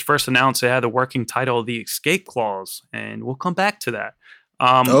 2 was first announced, it had the working title, The Escape Clause, and we'll come back to that.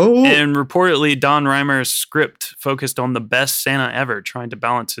 And reportedly, Don Reimer's script focused on the best Santa ever, trying to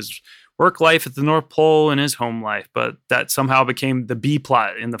balance his work life at the North Pole and his home life, but that somehow became the B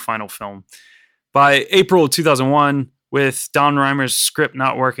plot in the final film. By April of 2001, with Don Reimer's script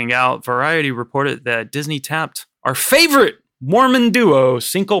not working out, Variety reported that Disney tapped our favorite Mormon duo,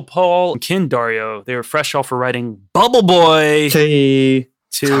 Cinco Paul and Ken Dario. They were fresh off of writing Bubble Boy to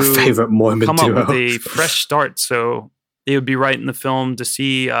our favorite Mormon come duo. up with a fresh start. So they would be writing the film to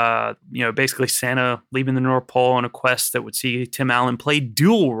see, basically Santa leaving the North Pole on a quest that would see Tim Allen play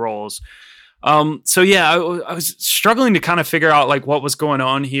dual roles. I was struggling to kind of figure out like what was going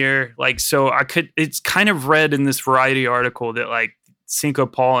on here. It's kind of read in this Variety article that like Cinco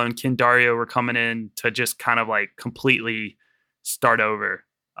Paul and Ken Dario were coming in to just kind of like completely start over.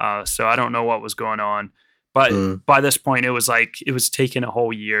 So I don't know what was going on. But by this point, it was taking a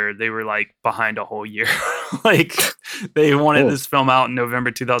whole year. They were like behind a whole year. Like they wanted this film out in November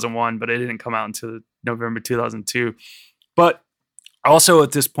 2001, but it didn't come out until November 2002. But also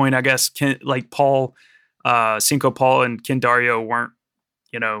at this point, I guess Cinco Paul and Ken Dario weren't,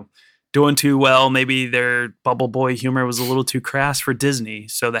 doing too well. Maybe their Bubble Boy humor was a little too crass for Disney.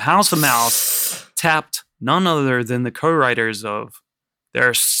 So the House of Mouse tapped none other than the co-writers of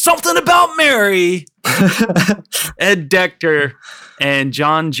There's Something About Mary, Ed Decter and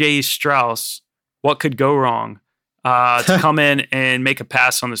John J. Strauss. What could go wrong? To come in and make a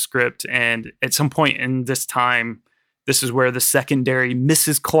pass on the script. And at some point in this time, this is where the secondary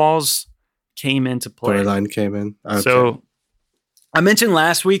Mrs. Claus came into play. Storyline came in. Okay. So I mentioned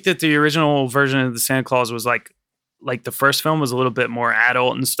last week that the original version of the Santa Claus was like the first film was a little bit more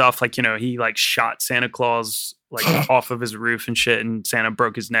adult and stuff. Like, he like shot Santa Claus like off of his roof and shit, and Santa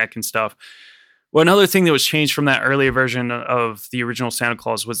broke his neck and stuff. Well, another thing that was changed from that earlier version of the original Santa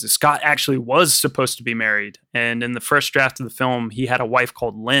Claus was that Scott actually was supposed to be married. And in the first draft of the film, he had a wife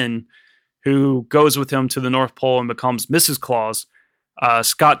called Lynn who goes with him to the North Pole and becomes Mrs. Claus.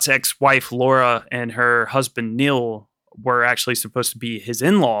 Scott's ex-wife, Laura, and her husband, Neil, were actually supposed to be his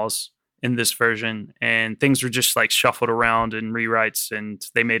in-laws in this version. And things were just like shuffled around in rewrites, and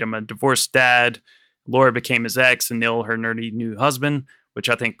they made him a divorced dad. Laura became his ex, and Neil, her nerdy new husband, which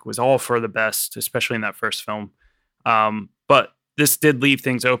I think was all for the best, especially in that first film. But this did leave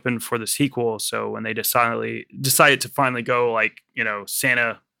things open for the sequel. So when they decided to finally go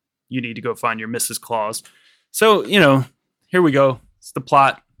Santa, you need to go find your Mrs. Claus. So, here we go. It's the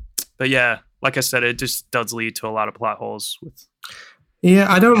plot. But yeah, like I said, it just does lead to a lot of plot holes. Yeah,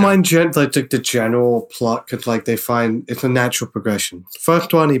 I don't mind the general plot because they find it's a natural progression.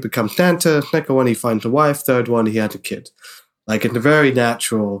 First one, he becomes Santa. Second one, he finds a wife. Third one, he had a kid. It's a very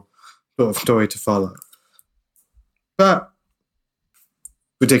natural sort of story to follow. But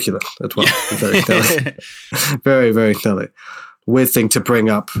ridiculous as well. Very silly. Very, very silly. Weird thing to bring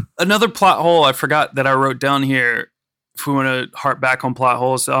up. Another plot hole I forgot that I wrote down here, if we want to harp back on plot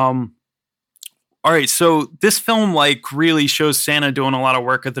holes. All right, so this film really shows Santa doing a lot of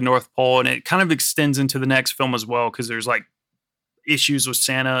work at the North Pole, and it kind of extends into the next film as well, because there's issues with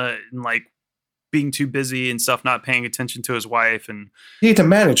Santa and being too busy and stuff, not paying attention to his wife and he's a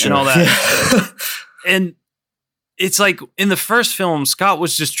manager and all that. And it's in the first film, Scott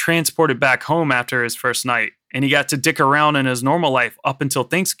was just transported back home after his first night, and he got to dick around in his normal life up until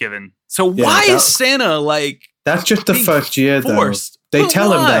Thanksgiving. So why is Santa that's just the first year forced? Though. They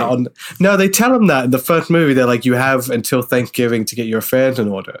tell him that they tell him that in the first movie. They're you have until Thanksgiving to get your affairs in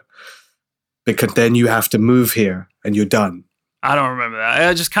order, because then you have to move here and you're done. I don't remember that.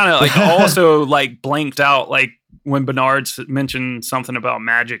 I just kind of also blanked out when Bernard mentioned something about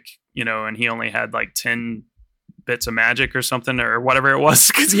magic, and he only had 10 bits of magic or something or whatever it was,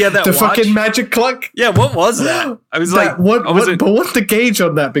 because he had that the watch. Fucking magic clock. Yeah, what was that? I was but what's the gauge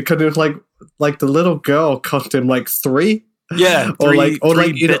on that? Because it was the little girl cost him 3. Yeah, three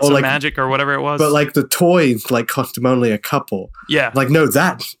bits of magic or whatever it was. But the toys cost him only a couple. Yeah, no,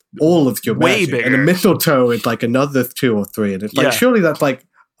 that's all of your way magic. Bigger. And the mistletoe is another 2 or 3, and it's surely that's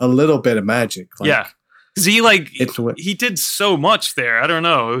a little bit of magic. Yeah, because he did so much there. I don't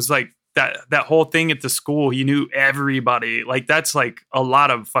know. It was that whole thing at the school, he knew everybody. Like that's like a lot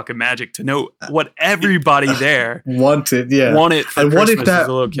of fucking magic to know what everybody there wanted for and Christmas as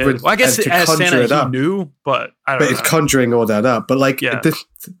a little kid. Well, I guess as Santa he knew, but I don't know. It's conjuring all that up. But like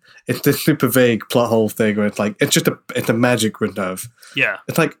it's this super vague plot hole thing where it's like it's a magic Grindelwald. Yeah,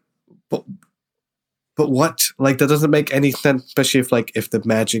 it's like, but what? Like that doesn't make any sense, especially if the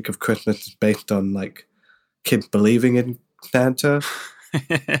magic of Christmas is based on like kids believing in Santa.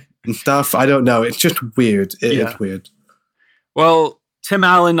 And stuff. I don't know. It's just weird. It's weird. Well, Tim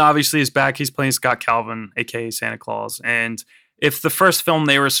Allen obviously is back. He's playing Scott Calvin, aka Santa Claus. And if the first film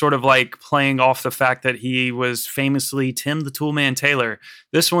they were sort of like playing off the fact that he was famously Tim the Toolman Taylor,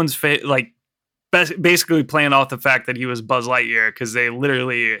 this one's basically playing off the fact that he was Buzz Lightyear because they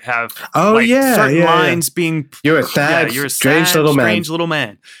literally have certain lines being. You're a sad, strange little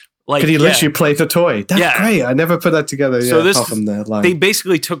man. Like, he literally plays a toy. That's great. I never put that together. So they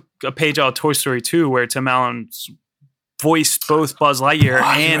basically took a page out of Toy Story 2 where Tim Allen voiced both Buzz Lightyear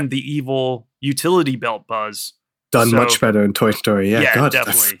and the evil utility belt Buzz. Done much better in Toy Story. Yeah, God,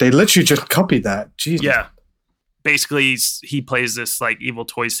 definitely. They literally just copied that. Jesus. Yeah. Basically, he plays this like evil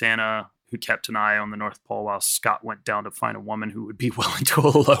toy Santa who kept an eye on the North Pole while Scott went down to find a woman who would be willing to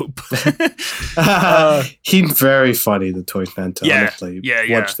elope. He's very funny, the Toy Santa, honestly.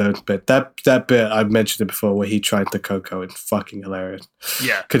 Watch those bit. That bit, I've mentioned it before, where he tried the cocoa. It's fucking hilarious.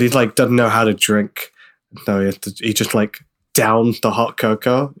 Yeah. Because he's like, doesn't know how to drink. So he just like downs the hot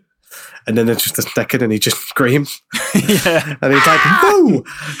cocoa. And then it's just a second and he just screams. Yeah. And he's like, woo!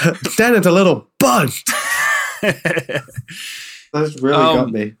 Santa's a little buzzed. That's really got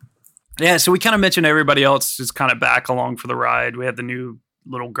me. Yeah, so we kind of mentioned everybody else is kind of back along for the ride. We had the new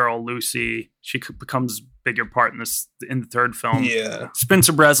little girl, Lucy. She becomes a bigger part in the third film. Yeah.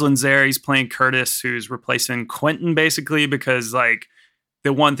 Spencer Breslin's there. He's playing Curtis, who's replacing Quentin, basically, because, like,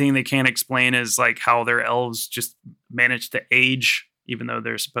 the one thing they can't explain is, like, how their elves just manage to age, even though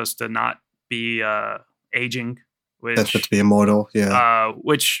they're supposed to not be aging. That's supposed to be immortal, yeah.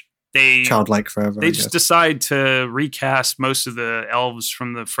 Which... They childlike forever. They just decide to recast most of the elves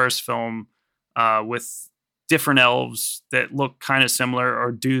from the first film with different elves that look kind of similar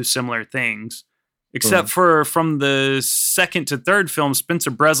or do similar things. Except for from the second to third film,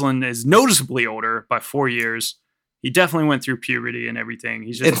 Spencer Breslin is noticeably older by 4 years. He definitely went through puberty and everything.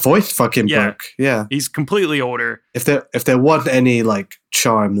 He's just voice fucking broke. Yeah, he's completely older. If there wasn't any like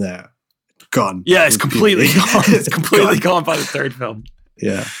charm there, it's gone. Yeah, it's completely gone. It's completely gone by the third film.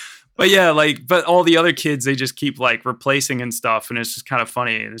 Yeah. But yeah, but all the other kids, they just keep like replacing and stuff. And it's just kind of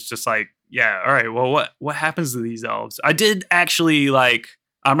funny. And it's just like, yeah, all right, well, what happens to these elves? I did actually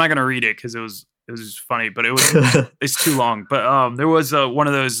I'm not going to read it because it was just funny, but it's too long. But there was one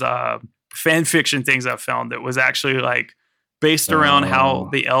of those fan fiction things I found that was actually like based around how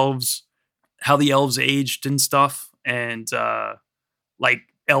the elves aged and stuff. And like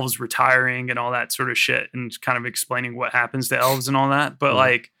elves retiring and all that sort of shit and kind of explaining what happens to elves and all that. But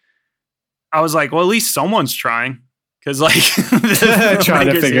like, I was like, well, at least someone's trying. Because, like, trying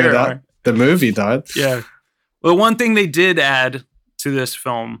to figure it out. The movie died. Yeah. Well, one thing they did add to this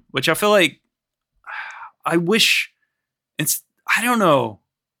film, which I feel like I wish I don't know.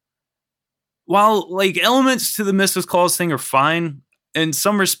 While, like, elements to the Mrs. Claus thing are fine, in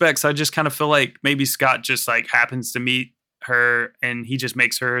some respects, I just kind of feel like maybe Scott just, like, happens to meet her and he just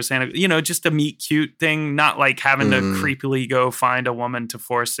makes her Santa, just a meet cute thing, not like having to creepily go find a woman to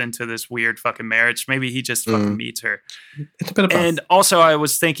force into this weird fucking marriage. Maybe he just fucking meets her. It's a bit of both. And also I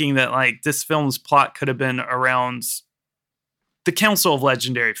was thinking that like this film's plot could have been around the Council of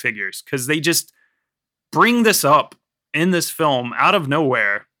Legendary Figures, because they just bring this up in this film out of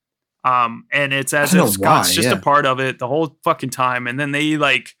nowhere. And it's as if Scott's just a part of it the whole fucking time. And then they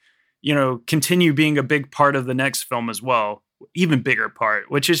like, continue being a big part of the next film as well, even bigger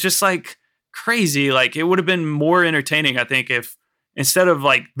part, which is just like crazy. Like it would have been more entertaining, I think, if instead of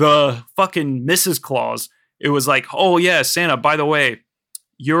like the fucking Mrs. Claus, it was like, oh yeah, Santa, by the way,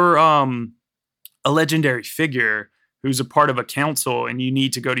 you're a legendary figure who's a part of a council and you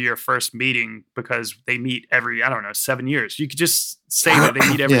need to go to your first meeting because they meet every, 7 years. You could just say that they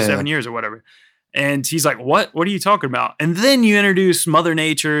meet every 7 years or whatever. And he's like, what are you talking about? And then you introduce Mother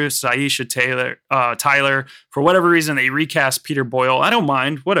Nature, Saisha Tyler. For whatever reason, they recast Peter Boyle. I don't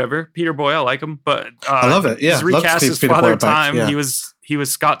mind, whatever. Peter Boyle, I like him. But I love it. Yeah, he's recast as Father Time. Yeah. He was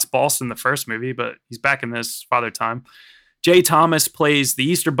Scott's boss in the first movie, but he's back in this Father Time. Jay Thomas plays the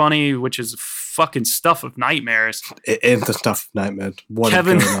Easter Bunny, which is fucking stuff of nightmares. It is the stuff of nightmares. What is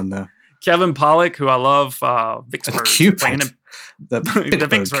going on there? Kevin Pollak, who I love, Vicksburg, playing the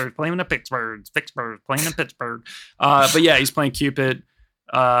Vicksburg, playing the Pittsburgh. Vicksburg playing in Pittsburgh. But yeah, he's playing Cupid.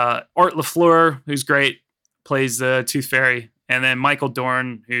 Art LaFleur, who's great, plays the Tooth Fairy. And then Michael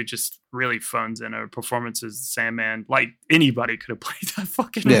Dorn, who just really phones in a performance as Sandman. Like, anybody could have played that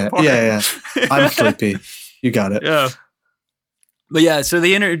fucking part. Yeah. I'm sleepy. You got it. Yeah. But yeah, so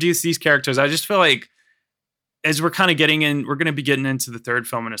they introduce these characters. I just feel like as we're kind of getting in, we're going to be getting into the third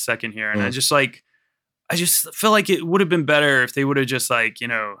film in a second here. And I just feel like it would have been better if they would have just like, you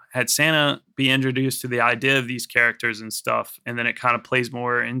know, had Santa be introduced to the idea of these characters and stuff. And then it kind of plays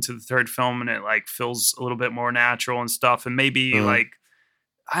more into the third film and it like feels a little bit more natural and stuff. And maybe like,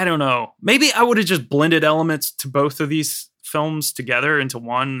 I don't know, maybe I would have just blended elements to both of these films together into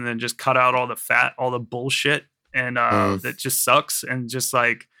one and then just cut out all the fat, all the bullshit. And that just sucks and just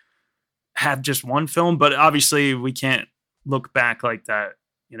like have just one film. But obviously we can't look back like that,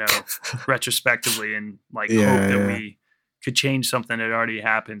 you know, retrospectively and like hope that we could change something that already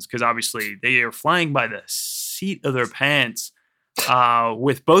happens. Because obviously they are flying by the seat of their pants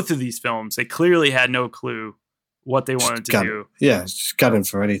with both of these films. They clearly had no clue what they wanted to do. Yeah, just got in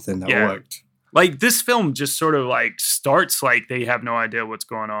for anything that worked. Like this film just sort of like starts like they have no idea what's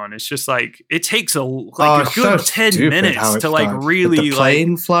going on. It's just like it takes a good 10 minutes to like really with the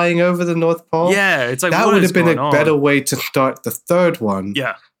plane like flying over the North Pole. Yeah, it's like that what would is have been going a on? better way to start the third one.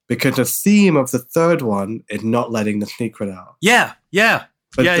 Yeah, because the theme of the third one is not letting the secret out. Yeah.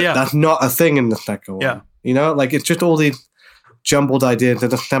 But that's not a thing in the second one. Yeah, you know, like it's just all these jumbled ideas.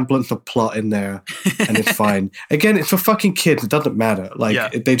 There's a semblance of plot in there, and it's fine. Again, it's for fucking kids. It doesn't matter.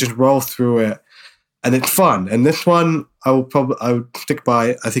 Like they just roll through it. And it's fun. And this one, I would stick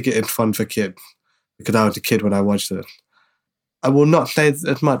by. I think it's fun for kids because I was a kid when I watched it. I will not say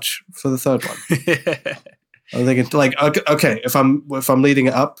as much for the third one. I think it's like okay. If I'm leading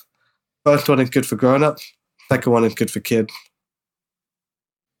it up, first one is good for grown-ups. Second one is good for kids.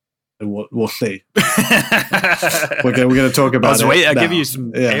 And we'll see. we're gonna talk about it. I give you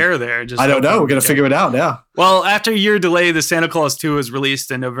some air there. I don't know. We're gonna figure it out now. Well, after a year delay, the Santa Claus 2 was released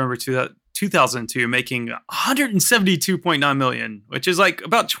in November 2002, making $172.9 million, which is like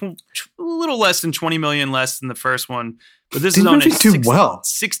about a little less than $20 million less than the first one. But this is on a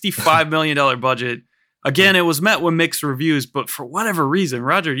 $65 million budget. Again, it was met with mixed reviews, but for whatever reason,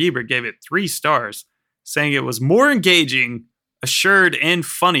 Roger Ebert gave it 3 stars, saying it was more engaging, assured, and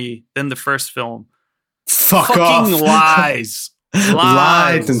funny than the first film. Fucking off. lies.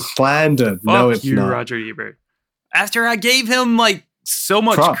 Lies and slander. No, it's you, not. Roger Ebert. After I gave him like so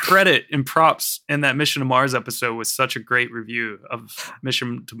much credit and props in that Mission to Mars episode with such a great review of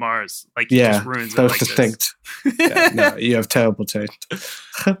Mission to Mars, like he just ruins it like distinct. No, you have terrible taste.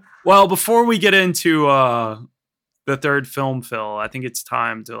 Well, before we get into the third film, Phil, I think it's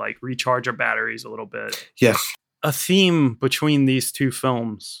time to like recharge our batteries a little bit. Yes. A theme between these two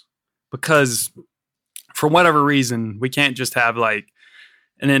films, because for whatever reason, we can't just have like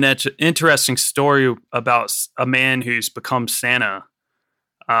an interesting story about a man who's become Santa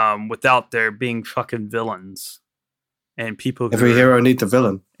without there being fucking villains and people. Every hero needs a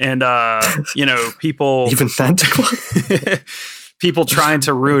villain. And, you know, people. Even Santa Claus. People trying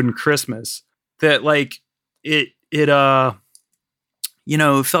to ruin Christmas. That like it you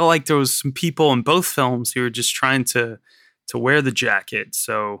know, it felt like there was some people in both films who were just trying to wear the jacket.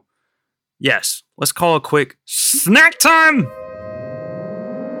 So, yes, let's call it quick snack time.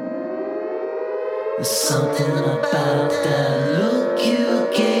 There's something about that look you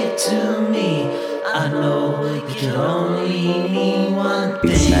gave to me. I know it could only mean one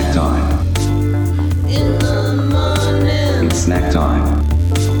thing. It's snack time. In the morning. It's snack time.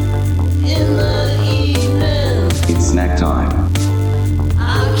 In the evening. It's snack time.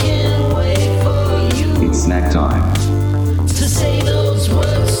 I can't wait for you. It's snack time. To say those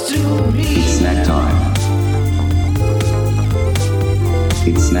words to me. It's snack time.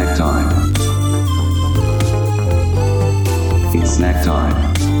 It's snack time. It's snack time.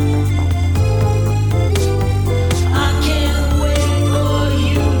 I can't wait for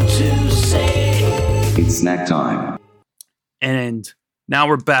you to say. It's snack time. And now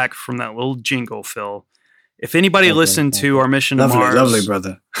we're back from that little jingle, Phil. If anybody listened to our Mission to Mars... Lovely,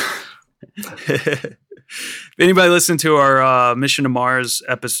 brother. If anybody listened to our Mission to Mars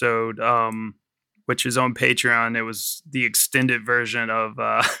episode, which is on Patreon, it was the extended version of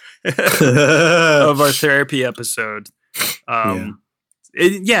of our therapy episode. Go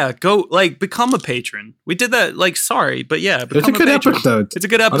like become a patron. We did that. Like, sorry, but yeah, it's a good episode. It's a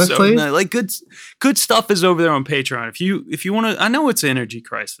good episode. And, like good stuff is over there on Patreon. If you want to, I know it's an energy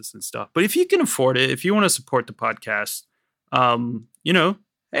crisis and stuff, but if you can afford it, if you want to support the podcast, you know,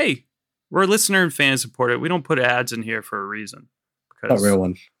 hey, we're a listener and fan supporter. We don't put ads in here for a reason. Not real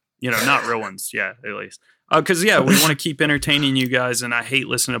one. not real ones. Yeah, at least. Because we want to keep entertaining you guys, and I hate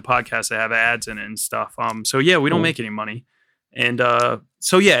listening to podcasts that have ads in it and stuff. So we don't make any money, and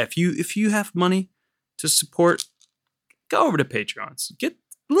if you have money to support, go over to Patreons,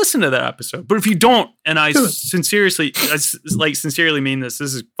 listen to that episode. But if you don't, and I sincerely mean this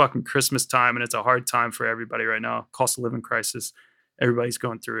is fucking Christmas time, and it's a hard time for everybody right now. Cost of living crisis, everybody's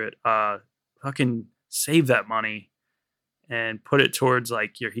going through it. Fucking save that money and put it towards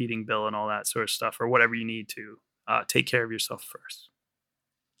like your heating bill and all that sort of stuff, or whatever you need to. Take care of yourself first.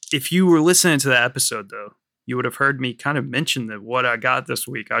 If you were listening to that episode, though, you would have heard me kind of mention what I got this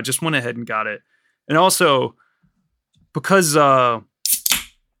week. I just went ahead and got it. And also, because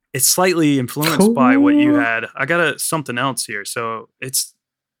it's slightly influenced by what you had, I got something else here. So it's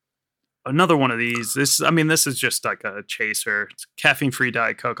another one of these. This is just like a chaser. It's caffeine-free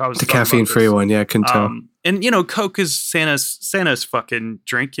Diet Coke. I was the caffeine-free one. Yeah, I can tell. And Coke is Santa's fucking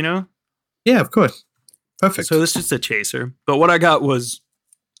drink. Yeah, of course. Perfect. So this is just a chaser. But what I got was,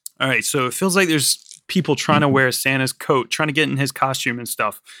 all right. So it feels like there's people trying to wear Santa's coat, trying to get in his costume and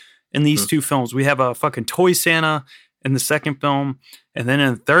stuff. In these two films, we have a fucking toy Santa in the second film, and then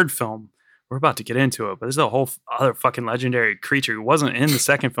in the third film, we're about to get into it, but this is a whole other fucking legendary creature who wasn't in the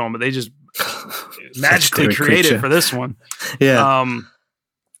second film, but they just magically created for this one. Yeah.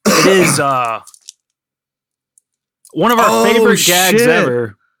 It is one of our favorite gags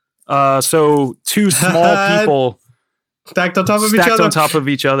ever. So two small people stacked on top of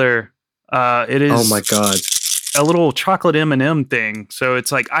each other. It is. Oh my God. A little chocolate M&M thing. So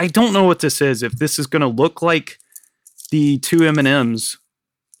it's like, I don't know what this is. If this is going to look like the two M&Ms,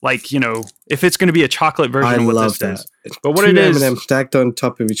 like, if it's going to be a chocolate version of what this is. But what two it is, M&Ms stacked on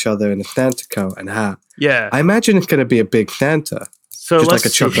top of each other in a Santa coat and hat. Yeah. I imagine it's going to be a big Santa. So just like a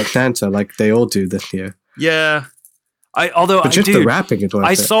chocolate Santa, like they all do this year. Yeah. The wrapping is worth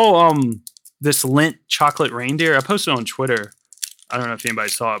I it. saw this Lindt chocolate reindeer. I posted on Twitter. I don't know if anybody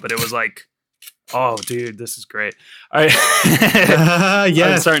saw it, but it was like, oh, dude, this is great. All right.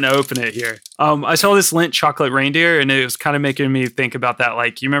 I'm starting to open it here. I saw this Lindt chocolate reindeer, and it was kind of making me think about that.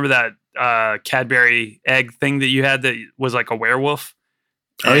 Like, you remember that Cadbury egg thing that you had that was like a werewolf?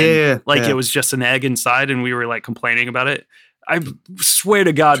 And it was just an egg inside, and we were like complaining about it. I swear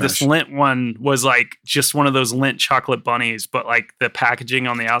to God, this Lindt one was like just one of those Lindt chocolate bunnies, but like the packaging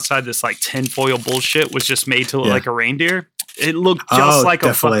on the outside, this like tinfoil bullshit was just made to look like a reindeer. It looked just like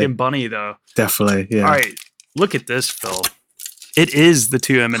a fucking bunny, though. Definitely, yeah. All right, look at this, Phil. It is the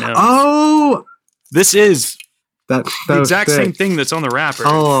two M&Ms. Oh! This is the exact same thing that's on the wrapper.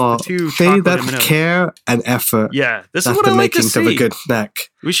 Oh, the two see, that's M&Ms. care and effort. Yeah, this is what I like to see. Of a good snack.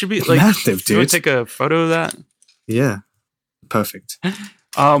 We should be like, massive, dude. You want to take a photo of that? Yeah, perfect.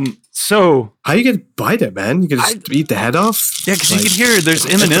 So how you gonna bite it, man? You can just eat the head off? Yeah, because you can hear there's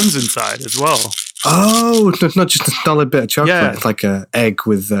M&Ms inside as well. Oh, it's not just a solid bit of chocolate. Yeah. It's like an egg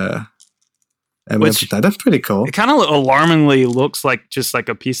with M&Ms. That's pretty cool. It kind of alarmingly looks like just like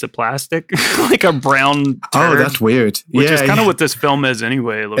a piece of plastic, like a brown turd. Oh, that's weird. Which is kind of what this film is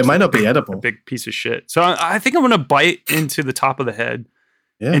anyway. It might not be edible. A big piece of shit. So I think I'm going to bite into the top of the head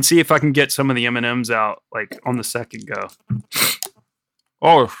and see if I can get some of the M&Ms out like on the second go.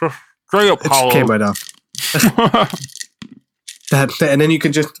 Oh, straight up hollow. It came right off. And then you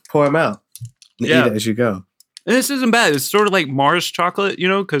can just pour them out and eat it as you go. And this isn't bad. It's sort of like Mars chocolate,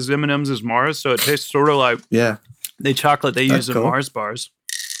 because M&M's is Mars, so it tastes sort of like the chocolate they use in Mars bars.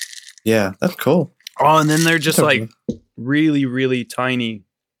 Yeah, that's cool. Oh, and then they're just like really, really tiny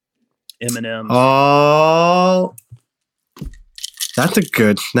M&M's. Oh, that's a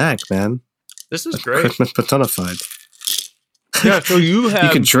good snack, man. This is that's great. Christmas personified. Yeah, so you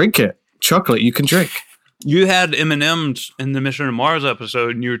can drink it. Chocolate, you can drink. You had M&M's in the Mission to Mars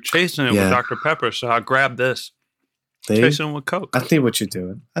episode, and you were chasing it with Dr. Pepper, so I grabbed this. Chasing it with Coke. I see what you're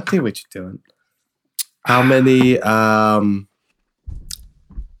doing. How many...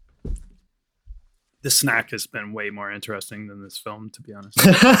 This snack has been way more interesting than this film, to be honest.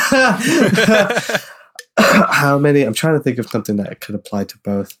 How many... I'm trying to think of something that could apply to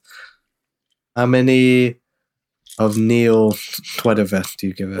both. How many of Neil sweater vest do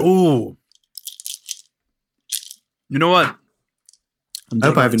you give it? Ooh. You know what? I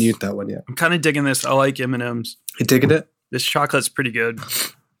hope I haven't used that one yet. I'm kind of digging this. I like M&M's. You digging it? This chocolate's pretty good.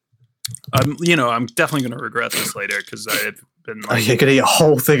 I'm definitely going to regret this later because I've been like... you're going to eat a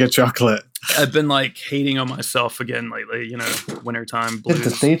whole thing of chocolate. I've been like hating on myself again lately, wintertime blues. It's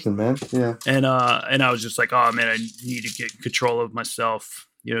the season, man. Yeah. And I was just like, oh man, I need to get control of myself.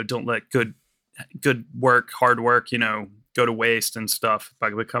 Don't let good work, hard work, go to waste and stuff by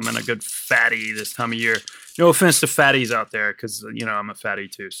becoming a good fatty this time of year. No offense to fatties out there, because I'm a fatty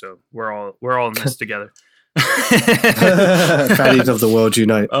too, so we're all in this together. Fatties of the world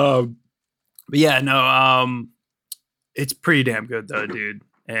unite. But yeah, no, it's pretty damn good though, dude.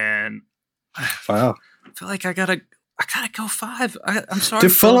 And Wow. I feel like I gotta go 5. I'm sorry.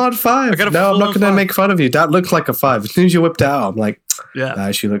 Dude, full on 5. I got a No, I'm full not on going to 5. make fun of you. That looks like a 5. As soon as you whipped it out, I'm like, Yeah.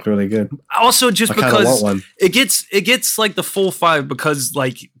 nah, she looked really good. Also, just I kinda want because one. it gets like the full 5 because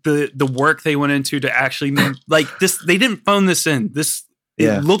like the work they went into to actually like this, they didn't phone this in.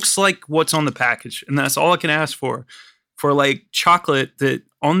 Yeah. It looks like what's on the package, and that's all I can ask for like chocolate that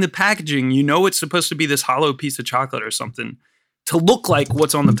on the packaging, it's supposed to be this hollow piece of chocolate or something to look like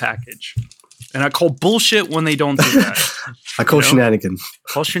what's on the package. And I call bullshit when they don't do that. I call shenanigans.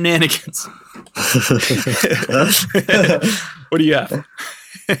 Call shenanigans. What do you have?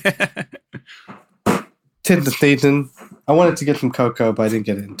 Tinted season. I wanted to get some cocoa, but I didn't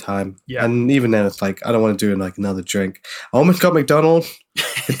get it in time. Yeah. And even then, it's like, I don't want to do like another drink. I almost got McDonald's.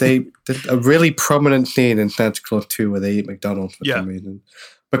 They did a really prominent scene in Santa Claus 2 where they eat McDonald's for some reason.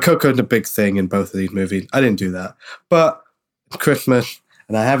 But cocoa's a big thing in both of these movies. I didn't do that. But it's Christmas,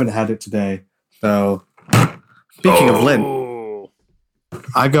 and I haven't had it today. So, speaking of Lent,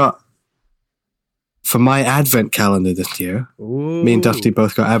 I got, for my advent calendar this year, me and Dusty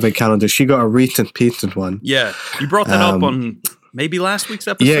both got advent calendars. She got a Reese's Pieces one. Yeah, you brought that up on maybe last week's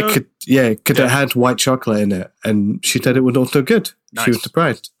episode. Because it had white chocolate in it, and she said it was also good. Nice. She was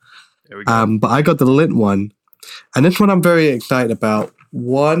surprised. There we go. But I got the Lint one, and this one I'm very excited about.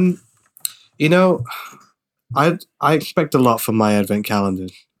 One, I expect a lot from my advent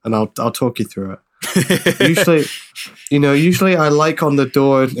calendars, and I'll talk you through it. Usually I like on the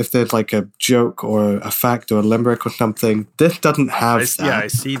door if there's like a joke or a fact or a limerick or something. This doesn't have that. Yeah, I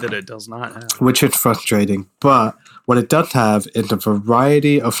see that it does not have. Which is frustrating. But what it does have is a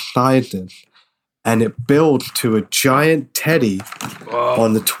variety of sizes, and it builds to a giant teddy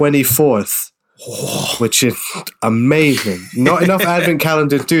on the 24th, which is amazing. Not enough advent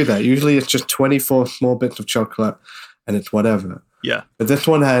calendars do that. Usually it's just 24 small bits of chocolate and it's whatever. Yeah. But this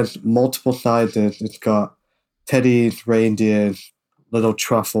one has multiple sizes. It's got teddies, reindeers, little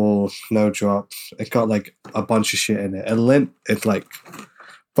truffles, snowdrops. It's got like a bunch of shit in it. And Lint, it's like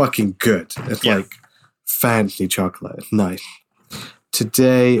fucking good. It's like fancy chocolate. It's nice.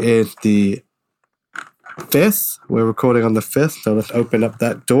 Today is the 5th. We're recording on the 5th, so let's open up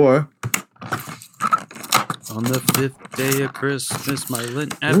that door. On the 5th day of Christmas, my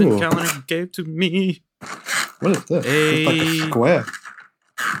Lint advent calendar gave to me. What is this? It's like a square.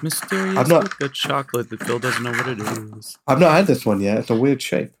 Mysterious book of chocolate that Phil doesn't know what it is. I've not had this one yet. It's a weird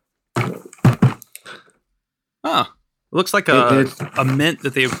shape. Huh. It looks like a mint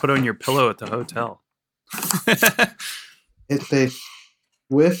that they would put on your pillow at the hotel. It's a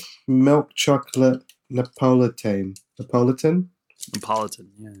Swiss milk chocolate Neapolitan. Neapolitan,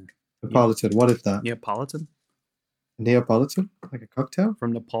 yeah. Neapolitan. What is that? Neapolitan? Neapolitan? Like a cocktail?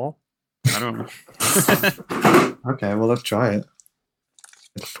 From Nepal? I don't know. Okay, well, let's try it.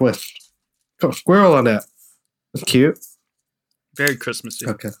 It's Swiss. Got a squirrel on it. That's cute. Very Christmassy.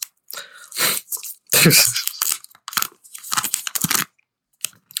 Okay.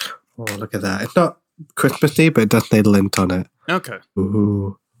 Oh, look at that. It's not Christmassy, but it does say Lint on it. Okay.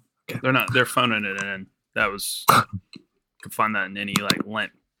 Ooh. Okay. They're phoning it in. That was, you can find that in any like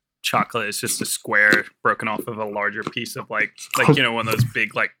Lint chocolate. It's just a square broken off of a larger piece of like one of those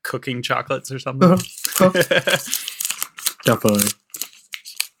big like cooking chocolates or something. Definitely.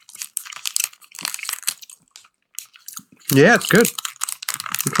 Yeah, it's good.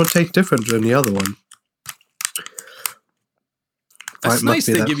 This one tastes different than the other one. It's nice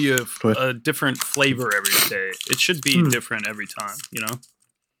they give you a different flavor every day. It should be different every time,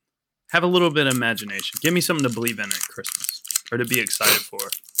 Have a little bit of imagination. Give me something to believe in at Christmas or to be excited for,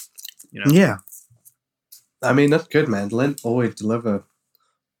 Yeah. I mean, that's good, man. Lint always deliver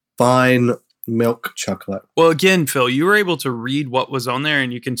fine milk chocolate. Well, again, Phil, you were able to read what was on there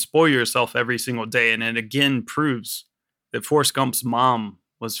and you can spoil yourself every single day. And it again proves that Forrest Gump's mom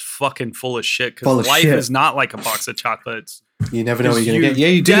was fucking full of shit because life is not like a box of chocolates. You never know what you're going to get. Yeah,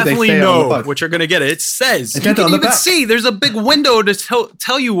 you do. Definitely they say know what you're going to get. It says. You can even see there's a big window to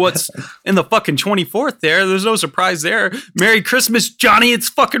tell you what's in the fucking 24th there. There's no surprise there. Merry Christmas, Johnny. It's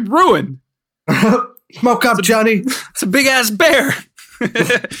fucking ruined. Smoke up, Johnny. It's a big ass bear. You're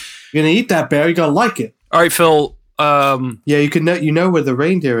going to eat that bear. You're going to like it. All right, Phil. Yeah, you know where the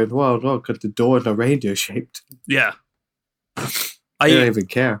reindeer is well, because the door is a reindeer shaped. Yeah. I don't even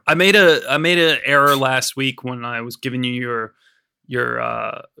care. I made an error last week when I was giving you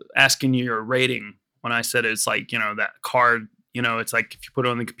your asking you your rating when I said it's like, that card, it's like if you put it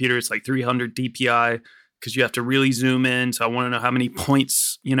on the computer, it's like 300 DPI because you have to really zoom in. So I want to know how many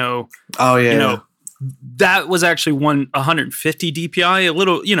points, Oh yeah. That was actually 150 DPI, a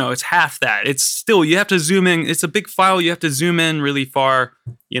little, it's half that. It's still, you have to zoom in. It's a big file. You have to zoom in really far,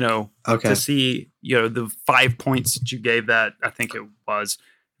 to see, the 5 points that you gave that. I think it was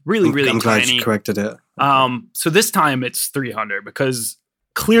really, really I'm tiny. glad you corrected it. So this time it's 300 because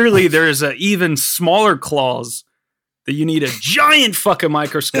clearly there's an even smaller clause that you need a giant fucking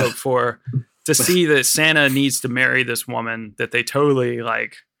microscope for to see that Santa needs to marry this woman that they totally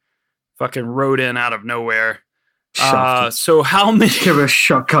like fucking wrote in out of nowhere. So how many? Give her a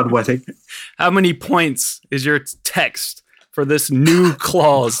shotgun wedding. How many points is your text for this new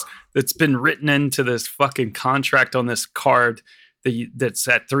clause that's been written into this fucking contract on this card that's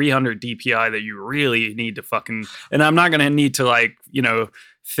at 300 DPI that you really need to fucking? And I'm not going to need to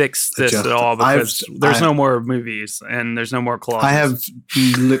fix this at all because there's no more movies and there's no more clauses. I have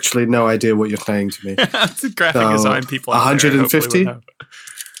literally no idea what you're saying to me. It's a graphic design people. 150.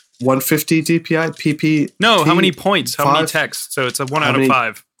 150 DPI PP. No, how many points? How many texts? So it's a 1 out of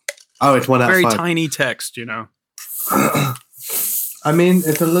 5. Oh, it's 1 out of 5. Very tiny text, I mean,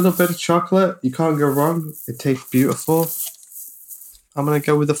 it's a little bit of chocolate. You can't go wrong. It tastes beautiful. I'm gonna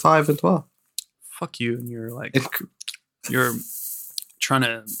go with a 5 as well. Fuck you, and you're trying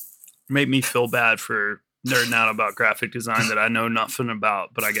to make me feel bad for nerding out about graphic design that I know nothing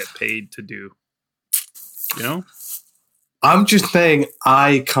about, but I get paid to do. I'm just saying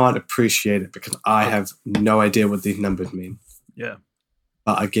I can't appreciate it because I have no idea what these numbers mean. Yeah.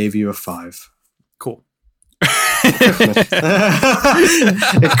 But I gave you a 5. Cool. Christmas.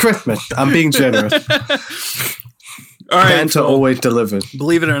 It's Christmas. I'm being generous. All right. Santa always delivers.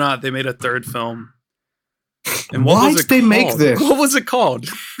 Believe it or not, they made a third film. And why did they make this? What was it called?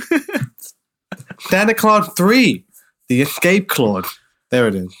 Santa Claus 3. The Escape Clause. There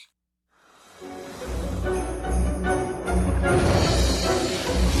it is.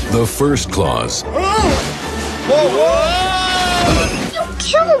 The first clause. You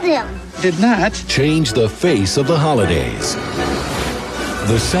killed him. Did not. Changed the face of the holidays.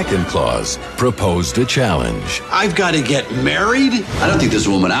 The second clause proposed a challenge. I've got to get married? I don't think there's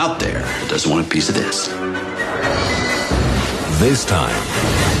a woman out there that doesn't want a piece of this. This time,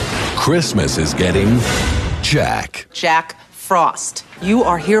 Christmas is getting Jack. Jack Frost. You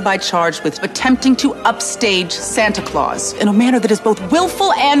are hereby charged with attempting to upstage Santa Claus in a manner that is both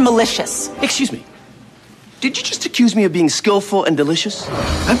willful and malicious. Excuse me. Did you just accuse me of being skillful and delicious?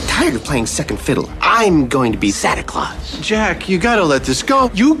 I'm tired of playing second fiddle. I'm going to be Santa Claus. Jack, you gotta let this go.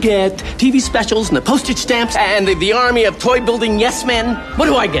 You get TV specials and the postage stamps and the army of toy-building yes-men. What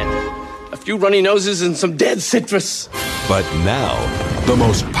do I get? A few runny noses and some dead citrus. But now, the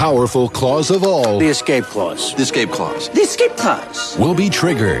most powerful clause of all. The escape clause. The escape clause. The escape clause. Will be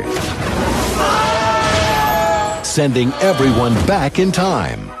triggered. Sending everyone back in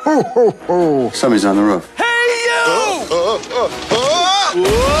time. Ho, ho, ho. Somebody's on the roof. Hey, you!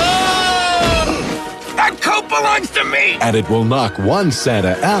 That coat belongs to me! And it will knock one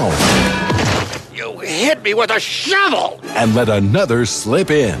Santa out. You hit me with a shovel! And let another slip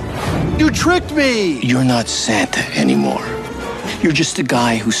in. You tricked me! You're not Santa anymore. You're just a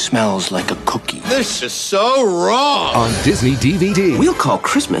guy who smells like a cookie. This is so wrong! On Disney DVD. We'll call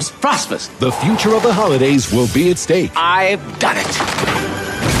Christmas Frostmas. The future of the holidays will be at stake. I've done it.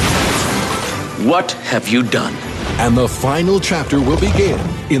 What have you done? And the final chapter will begin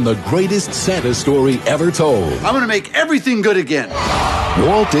in the greatest Santa story ever told. I'm gonna make everything good again.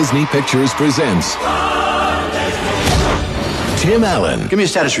 Walt Disney Pictures presents Tim Allen. Give me a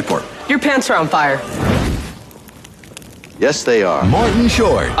status report. Your pants are on fire. Yes, they are. Martin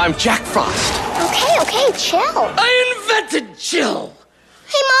Short. I'm Jack Frost. Okay, chill. I invented chill.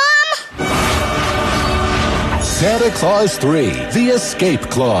 Hey, Mom. Santa Claus 3, The Escape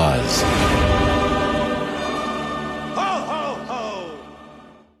Clause.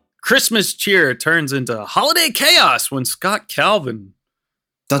 Christmas cheer turns into holiday chaos when Scott Calvin,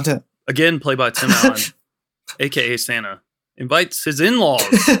 Done again played by Tim Allen, aka Santa, invites his in-laws.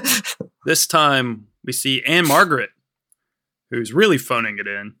 This time we see Anne Margaret, who's really phoning it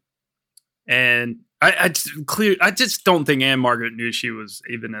in. And I just don't think Anne Margaret knew she was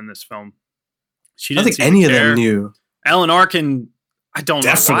even in this film. She I didn't think any of them knew. Alan Arkin, I don't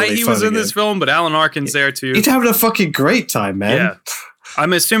Definitely know why he was in phoning this it. film, but Alan Arkin's there too. He's having a fucking great time, man. Yeah.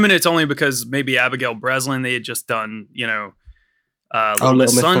 I'm assuming it's only because maybe Abigail Breslin, they had just done, Little Little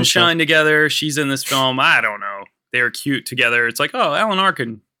Miss Miss Sunshine together. She's in this film. I don't know. They were cute together. It's like, oh, Alan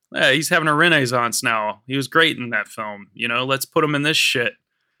Arkin. Yeah, he's having a renaissance now. He was great in that film. Let's put him in this shit.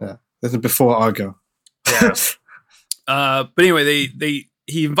 Yeah. This is before Argo. Yeah. But anyway,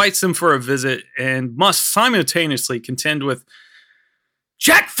 he invites them for a visit and must simultaneously contend with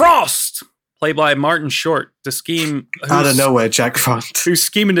Jack Frost, played by Martin Short, to scheme out of nowhere. Jack Frost, who's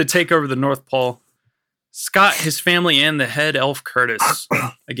scheming to take over the North Pole. Scott, his family, and the head elf Curtis,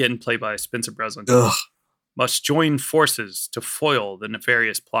 again played by Spencer Breslin, must join forces to foil the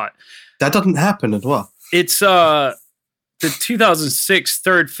nefarious plot. That doesn't happen as well. It's the 2006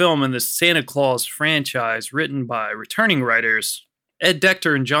 third film in the Santa Claus franchise, written by returning writers Ed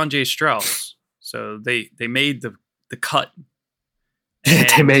Decter and John J. Strauss. So they made the cut.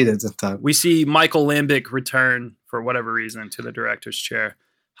 They made it this time. We see Michael Lambic return for whatever reason to the director's chair.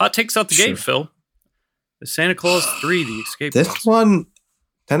 Hot takes out the gate, Phil. The Santa Claus 3, The Escape This Clause. one,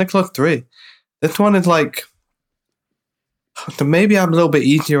 Santa Claus 3. This one is like, maybe I'm a little bit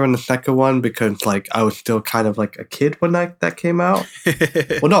easier on the second one because like I was still kind of like a kid when that came out.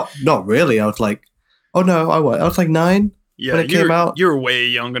 Well, not really. I was like, oh no, I was like 9 when it came out. You were way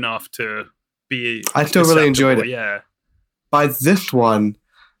young enough to be. I still really enjoyed it. Yeah. By this one,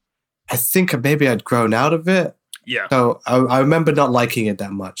 I think maybe I'd grown out of it. Yeah. So I remember not liking it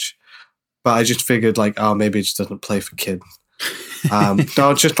that much, but I just figured like, oh, maybe it just doesn't play for kids. So I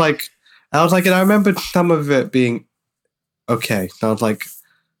was like, and I remember some of it being okay. So I was like,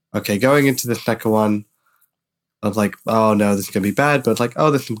 okay, going into the second one, I was like, oh no, this is gonna be bad. But I was like,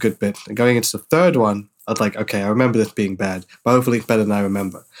 oh, there's some good bits. And going into the third one, I was like, okay, I remember this being bad, but hopefully it's better than I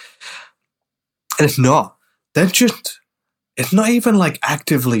remember. And it's not. It's not even like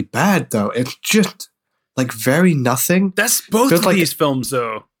actively bad though. It's just like very nothing. That's both of these films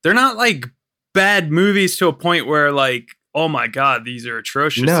though. They're not like bad movies to a point where like, oh my God, these are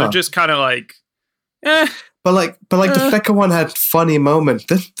atrocious. No. They're just kind of like, eh. But the second one had funny moments.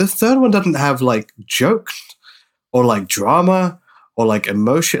 The third one doesn't have like jokes or like drama or like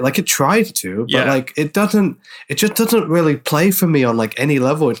emotion. Like it tried to, but like it just doesn't really play for me on like any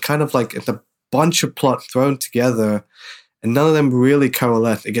level. It's kind of like it's a bunch of plot thrown together and none of them really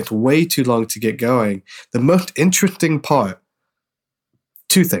coalesce. It gets way too long to get going. The most interesting part,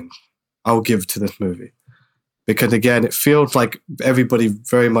 2 things I'll give to this movie. Because again, it feels like everybody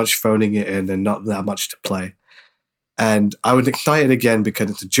very much phoning it in and not that much to play. And I was excited again because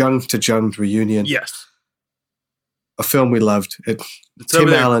it's a Jung to Jung reunion. Yes. A film we loved. It's over Tim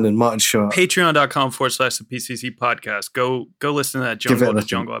there. Allen and Martin Short. Patreon.com/the PCC podcast. Go listen to that Jungle to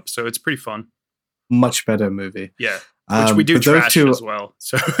Jungle episode. It's pretty fun. Much better movie. Yeah. Which we do but those trash two- as well.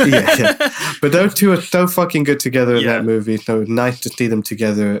 So yeah. But those two are so fucking good together in that movie. So nice to see them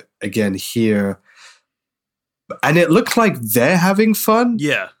together again here. And it looks like they're having fun.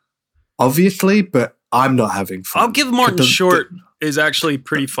 Yeah. Obviously, but I'm not having fun. I'll give Martin Short is actually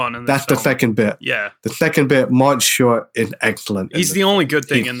pretty fun in this That's the film. second bit. Yeah. The second bit, Martin Short is excellent. He's the only good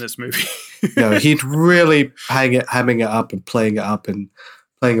thing in this movie. No, he's really hamming it up and playing it up and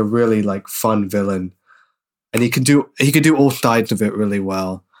playing a really like fun villain. And he can do all sides of it really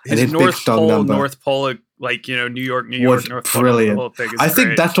well. His and his North big song Pole, number North Pole, like, you know, New York, was North Pole. brilliant. The whole thing is I think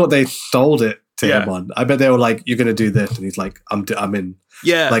great. that's what they sold it to Yeah. him on. I bet they were like, "You're going to do this," and he's like, "I'm in."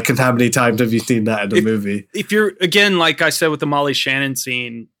 Yeah. Like, 'cause how many times have you seen that in the movie? If you're, again, like I said with the Molly Shannon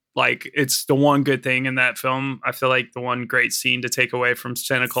scene, like it's the one good thing in that film. I feel like the one great scene to take away from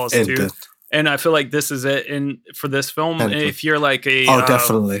Santa Claus 2. And I feel like this is it. And for this film, Definitely. if you're like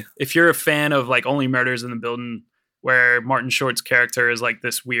Definitely. If you're a fan of like Only Murders in the Building, where Martin Short's character is like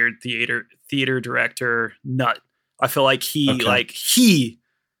this weird theater director nut, I feel like he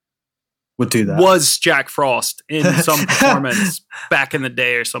would do that. Was Jack Frost in some performance back in the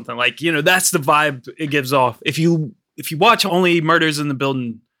day or something. Like, you know, that's the vibe it gives off. If you watch Only Murders in the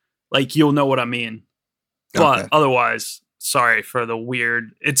Building, like you'll know what I mean. But otherwise, sorry for the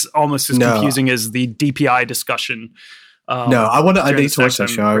weird. It's almost as confusing as the DPI discussion. No, I need to watch that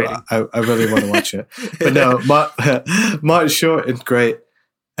show. I really want to watch it. But no, Martin Short is great.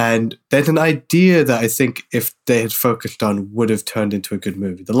 And there's an idea that I think if they had focused on would have turned into a good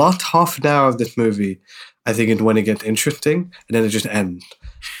movie. The last half an hour of this movie, I think, is when it gets interesting and then it just ends.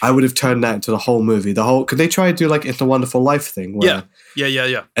 I would have turned that into the whole movie. Could they try to do like It's a Wonderful Life thing? Where,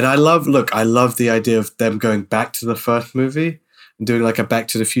 Yeah. And I love the idea of them going back to the first movie and doing like a Back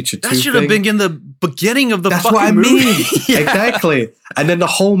to the Future 2 That should have been in the beginning of the That's fucking what I movie. mean. Exactly. And then the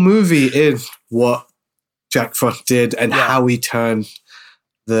whole movie is what Jack Frost did and how he turned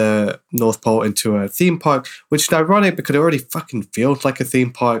the North Pole into a theme park, which is ironic because it already fucking feels like a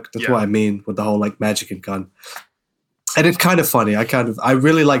theme park. That's what I mean with the whole like magic and gun. And it's kind of funny. I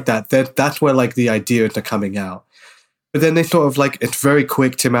really like that. That's where like the ideas are coming out. But then they sort of like, it's very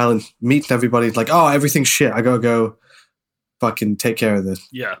quick. Tim Allen meets everybody. It's like, oh, everything's shit. I gotta go fucking take care of this.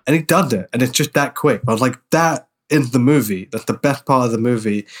 Yeah. And he does it. And it's just that quick. I was like, that is the movie. That's the best part of the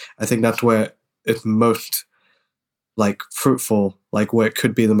movie. I think that's where it's most like fruitful, like where it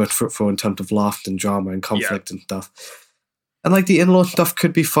could be the most fruitful in terms of laughter and drama and conflict and stuff. And like the in-law stuff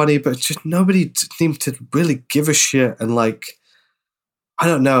could be funny, but just nobody seems to really give a shit. And like, I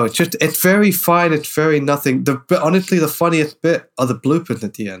don't know. It's very fine. It's very nothing. But honestly, the funniest bit are the bloopers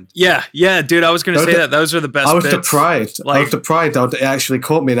at the end. Yeah, dude. I was going to say that. Those are the best I was bits. surprised. Like, I was surprised. It actually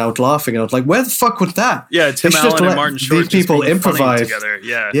caught me and I was laughing. And I was like, where the fuck was that? Yeah, Tim Allen and Martin Short. These people improvise together.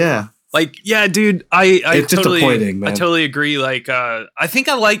 Yeah. Yeah. Like, yeah, dude, it's disappointing, man. I totally agree. Like, I think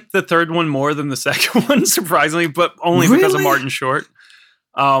I liked the third one more than the second one, surprisingly, but only because of Martin Short.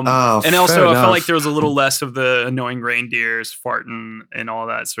 And also, I felt like there was a little less of the annoying reindeers farting and all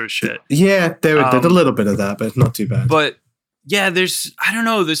that sort of shit. Yeah, there's a little bit of that, but not too bad. But yeah, I don't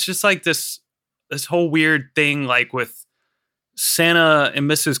know, there's just like this whole weird thing, like with Santa and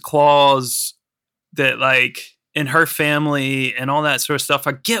Mrs. Claus, that like in her family and all that sort of stuff.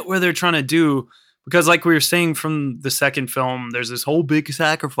 I get where they're trying to do, because like we were saying from the second film, there's this whole big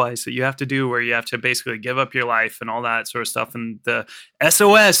sacrifice that you have to do where you have to basically give up your life and all that sort of stuff. And the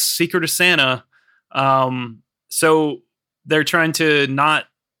SOS, Secret of Santa. So they're trying to not,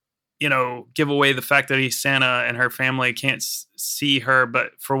 give away the fact that he's Santa and her family can't see her,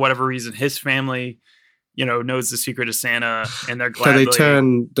 but for whatever reason, his family, knows the secret of Santa, and they're gladly. So they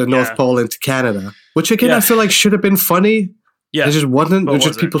turn the North Pole into Canada, which again, I feel like should have been funny. Yeah. It just wasn't. It was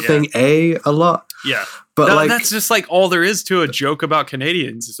just people saying a lot. Yeah. But that's just like all there is to a joke about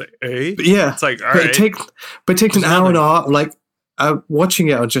Canadians. It's like, eh? Yeah. It's like, all but right. It takes an hour and a half. Like, watching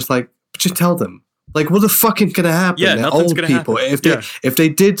it, I'm just like, just tell them. Like, what the fuck is going to happen? Yeah, They're nothing's old gonna people. happen. If they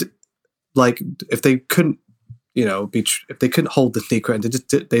did, like, if they couldn't, if they couldn't hold the secret and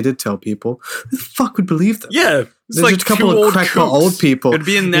they did tell people, who the fuck would believe them? Yeah. It's There's like just a couple of crackpot old people. It'd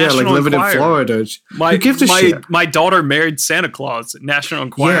be in National like living Enquirer. in Florida. My, Who gives a shit? My daughter married Santa Claus, National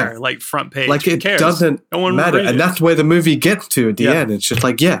Enquirer, like front page. Like, Who it cares? doesn't No one matter. will read And it. that's where the movie gets to at the end. It's just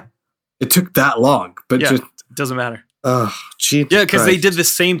like, it took that long. But just, it doesn't matter. oh, gee. Yeah, because they did the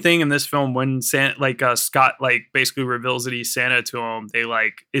same thing in this film when Scott basically reveals that he's Santa to him. They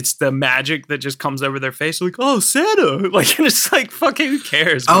it's the magic that just comes over their face, like, oh, Santa, like, and it's like, fucking, who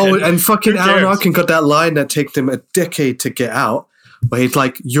cares? Oh, man? and fucking Who Alan cares? Arkin got that line that takes him a decade to get out, where he's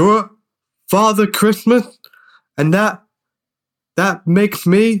like, "You're Father Christmas," and that makes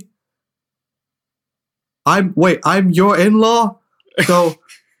me. I'm your in-law, so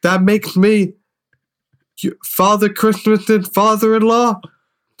that makes me Father Christmas and father-in-law.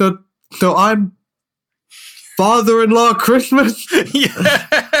 So I'm father-in-law Christmas. Yeah.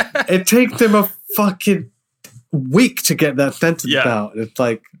 It takes him a fucking week to get that sentence out. It's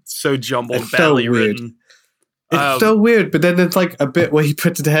like so jumbled, it's so badly weird. written. It's so weird, but then it's like a bit where he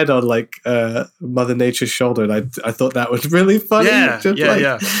puts his head on like Mother Nature's shoulder, and I thought that was really funny.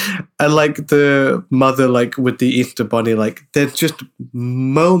 Yeah. And like the mother, like with the Easter Bunny, like there's just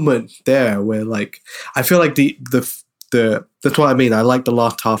moments there where like I feel like the that's what I mean. I like the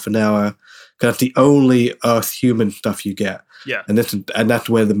last half an hour because that's the only Earth human stuff you get. Yeah, and that's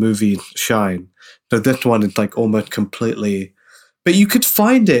where the movies shine. So this one is like almost completely. But you could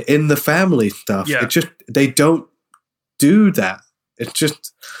find it in the family stuff. Yeah. It's just they don't do that. It's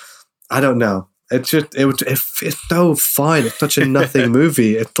just I don't know. It's just it's so fine. It's such a nothing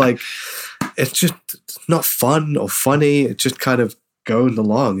movie. It's like it's just not fun or funny. It's just kind of going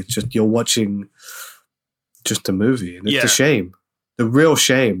along. It's just you're watching just a movie, and it's a shame. The real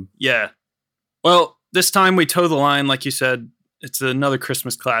shame. Yeah. Well, this time we toe the line, like you said. It's another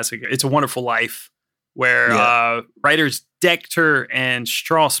Christmas classic. It's a Wonderful Life, where writers Dechter and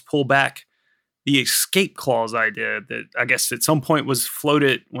Strauss pull back the escape clause idea that I guess at some point was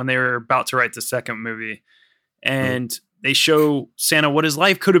floated when they were about to write the second movie. And they show Santa what his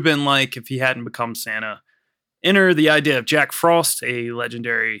life could have been like if he hadn't become Santa. Enter the idea of Jack Frost, a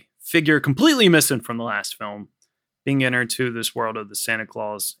legendary figure completely missing from the last film, being entered to this world of the Santa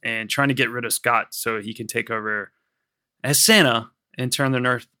Claus and trying to get rid of Scott so he can take over as Santa and turn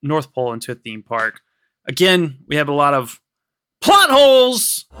the North Pole into a theme park. Again, we have a lot of plot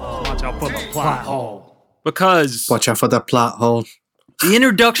holes. Watch out for the plot hole. Because watch out for the plot hole. The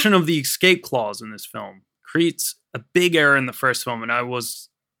introduction of the escape clause in this film creates a big error in the first film. And I was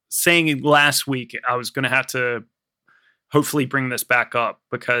saying last week, I was going to have to hopefully bring this back up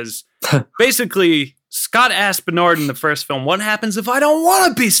because basically Scott asked Bernard in the first film, what happens if I don't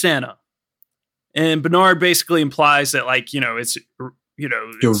want to be Santa? And Bernard basically implies that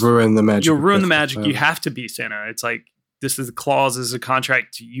You'll ruin the magic. You'll ruin the magic. You have to be Santa. It's like, this is a clause, this is a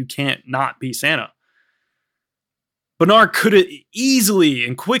contract. You can't not be Santa. Bernard could have easily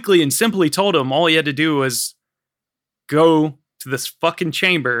and quickly and simply told him all he had to do was go to this fucking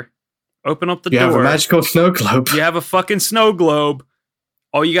chamber, open up the door. You have a magical snow globe. You have a fucking snow globe.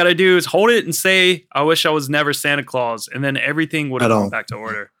 All you got to do is hold it and say, I wish I was never Santa Claus. And then everything would have gone back to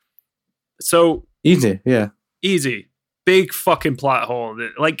order. So easy. Yeah. Easy. Big fucking plot hole.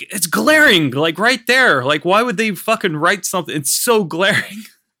 Like, it's glaring, like right there. Like, why would they fucking write something? It's so glaring.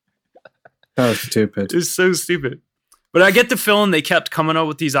 That was stupid. It's so stupid. But I get the feeling they kept coming up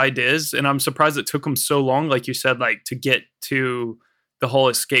with these ideas, and I'm surprised it took them so long, like you said, like to get to the whole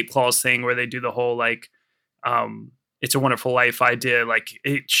escape clause thing where they do the whole like It's a Wonderful Life idea. Like,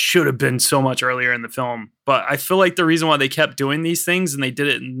 it should have been so much earlier in the film. But I feel like the reason why they kept doing these things, and they did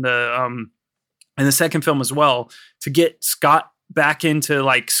it in the second film as well, to get Scott back into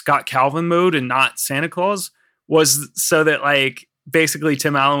like Scott Calvin mode and not Santa Claus, was so that like basically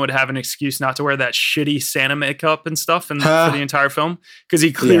Tim Allen would have an excuse not to wear that shitty Santa makeup and stuff for the entire film, because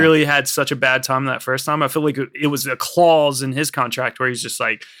he clearly had such a bad time that first time. I feel like it was a clause in his contract where he's just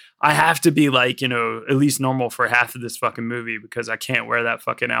like, I have to be like, you know, at least normal for half of this fucking movie because I can't wear that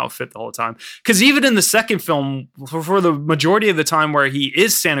fucking outfit the whole time. Because even in the second film, for the majority of the time where he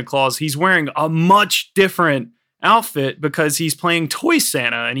is Santa Claus, he's wearing a much different outfit because he's playing Toy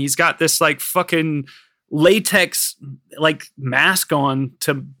Santa, and he's got this like fucking latex like mask on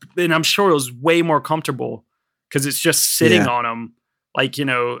and I'm sure it was way more comfortable because it's just sitting on him. Like, you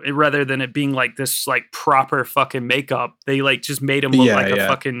know, rather than it being like this like proper fucking makeup, they like just made him look like a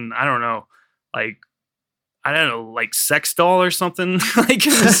fucking, I don't know, like sex doll or something like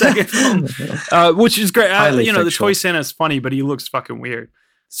in the second film, which is great. You know, the Toy Santa is funny, but he looks fucking weird.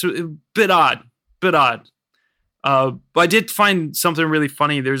 So a bit odd. But I did find something really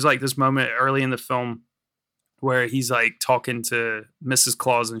funny. There's like this moment early in the film where he's like talking to Mrs.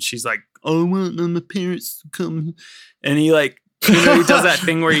 Claus, and she's like, "Oh, I want my parents to come," and he like, you know, he does that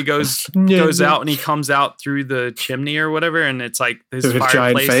thing where he goes out and he comes out through the chimney or whatever, and it's like his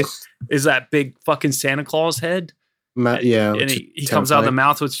fireplace is that big fucking Santa Claus head. And he comes out of the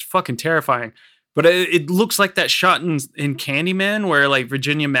mouth, which is fucking terrifying. But it looks like that shot in Candyman where like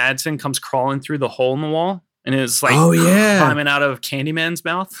Virginia Madsen comes crawling through the hole in the wall, and it's like climbing out of Candyman's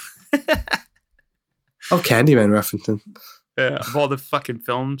mouth. Candyman referencing. Yeah, of all the fucking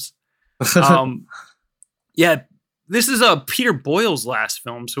films. Yeah. This is Peter Boyle's last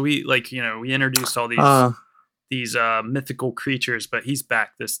film, so we introduced all these mythical creatures, but he's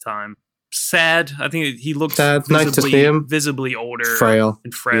back this time. Sad. I think he looks visibly older, frail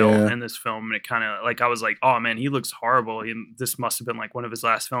in this film, and it kind of like I was like, oh man, he looks horrible. This must have been like one of his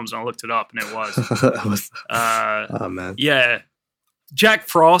last films, and I looked it up, and it was. Oh man, yeah. Jack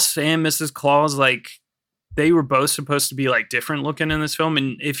Frost and Mrs. Claus, like they were both supposed to be like different looking in this film,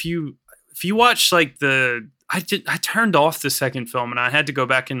 and if you watch like I turned off the second film, and I had to go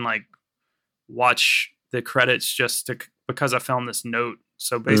back and like watch the credits because I found this note.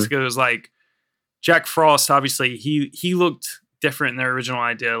 So basically it was like Jack Frost, obviously he looked different in their original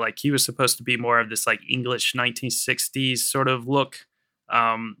idea. Like he was supposed to be more of this like English 1960s sort of look.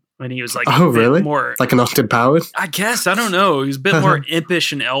 When he was like, more like an Austin Powers, I guess. I don't know. He was a bit more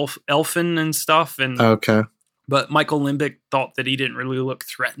impish and elfin and stuff. And but Michael Limbick thought that he didn't really look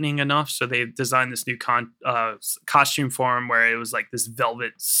threatening enough, so they designed this new costume for him where it was like this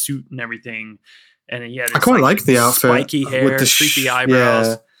velvet suit and everything. And he had I quite like the outfit, spiky hair, with the creepy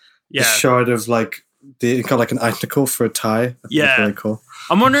eyebrows. The shard of like it got like an icicle for a tie. Yeah, really cool.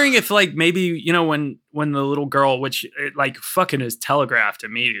 I'm wondering if like maybe, you know, when the little girl, which it like fucking is telegraphed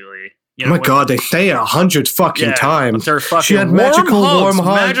immediately. You know, oh my god, they say it 100 fucking times. She had magical warm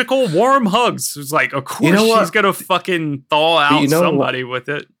hugs. Magical warm hugs. It's like, of course, she's gonna fucking thaw out somebody with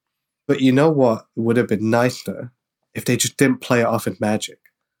it. But you know what would have been nicer if they just didn't play it off in magic.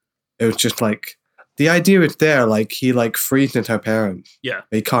 It was just like the idea is there, like he like freezes her parents. Yeah,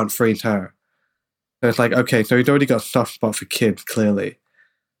 but he can't freeze her. And it's like, okay, so he's already got a soft spot for kids, clearly.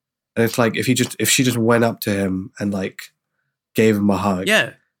 And it's like if she just went up to him and like gave him a hug.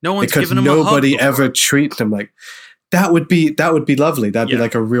 Yeah. No one's because given him a hug nobody before. ever treats him like that. Would be lovely. That'd be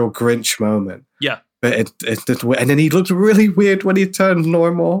like a real Grinch moment. Yeah, but it's just weird. And then he looked really weird when he turned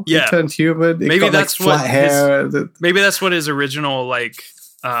normal. Yeah, he turned human. He maybe got, that's like, flat hair. Maybe that's what his original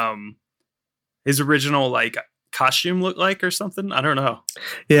costume looked like or something. I don't know.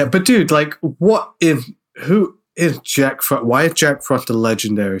 Yeah, but dude, like, who is Jack Frost? Why is Jack Frost a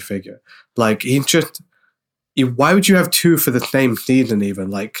legendary figure? Like, why would you have two for the same season?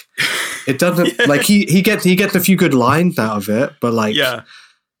 Even like, it doesn't like he gets a few good lines out of it, but like,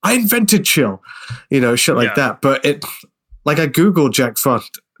 I invented chill, you know, shit like that. But it like I googled Jack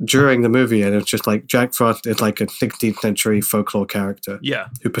Frost during the movie, and it's just like Jack Frost is like a 16th century folklore character. Yeah.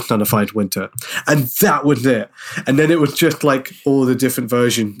 Who personified winter. And that was it. And then it was just like all the different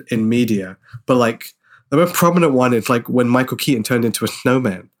versions in media. But like the most prominent one is like when Michael Keaton turned into a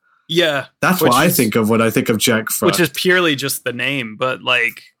snowman. Yeah. That's what I think of when I think of Jack Frost. Which is purely just the name, but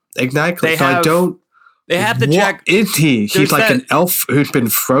like... Exactly. They have the Jack... What is he? He's like an elf who's been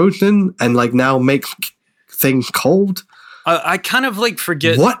frozen and like now makes things cold? I kind of like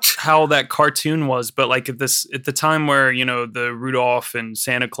forget how that cartoon was, but like at the time where, you know, the Rudolph and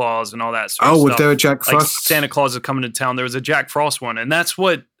Santa Claus and all that sort of stuff. Was there a Jack Frost? Like Santa Claus is coming to town. There was a Jack Frost one. And that's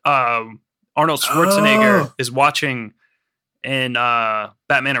what Arnold Schwarzenegger is watching in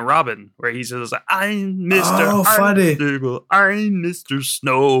Batman and Robin, where he says, I'm Mr. I'm Mr.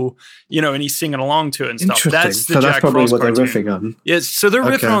 Snow, you know, and he's singing along to it and stuff. That's the Jack Frost cartoon. They're riffing on. Yes, so they're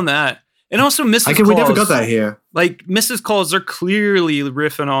riffing on that. And also Mrs. Claus. We never got that here. Like Mrs. Claus, they're clearly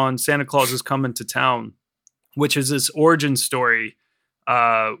riffing on Santa Claus is Coming to Town, which is this origin story,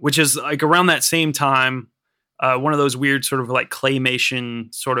 which is like around that same time, one of those weird sort of like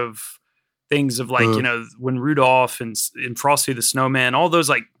claymation sort of things of like, you know, when Rudolph and Frosty the Snowman, all those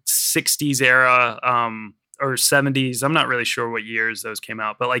like 60s era or 70s. I'm not really sure what years those came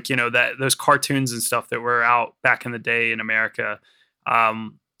out, but like, you know, that those cartoons and stuff that were out back in the day in America.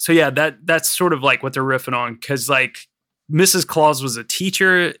 So yeah, that's sort of like what they're riffing on, because like Mrs. Claus was a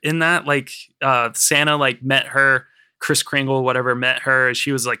teacher in that. Like Santa like met her, Kris Kringle, whatever, met her.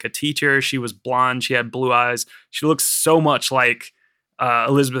 She was like a teacher. She was blonde. She had blue eyes. She looks so much like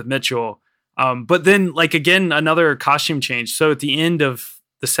Elizabeth Mitchell. But then like again, another costume change. So at the end of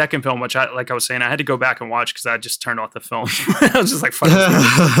the second film, which I was saying, I had to go back and watch because I just turned off the film. I was just like, fuck.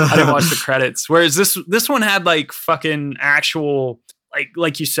 I didn't watch the credits. Whereas this one had like fucking actual,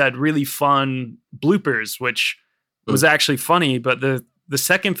 like you said, really fun bloopers, which was actually funny. But the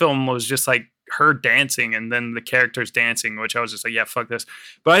second film was just like her dancing and then the characters dancing, which I was just like, yeah, fuck this.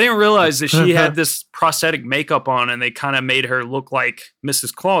 But I didn't realize that she had this prosthetic makeup on, and they kind of made her look like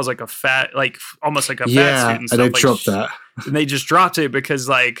Mrs. Claus, like a fat, like almost like a fat suit and stuff. And they dropped that. And they just dropped it because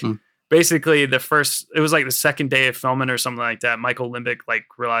like basically it was like the second day of filming or something like that. Michael Limbick like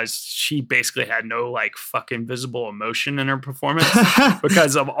realized she basically had no like fucking visible emotion in her performance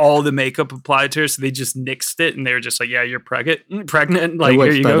because of all the makeup applied to her. So they just nixed it, and they were just like, yeah, you're pregnant. Like,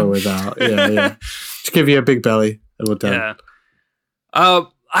 here you go. Without. Yeah. Just give you a big belly and we're done. Yeah.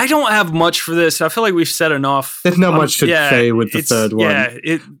 I don't have much for this. I feel like we've said enough. There's not much to say with the third one.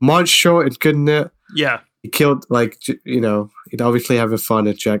 Yeah. Martin Short is good in it. Yeah. He killed, like, you know, he'd obviously having fun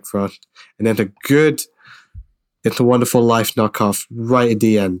at Jack Frost. And then It's a Wonderful Life knockoff right at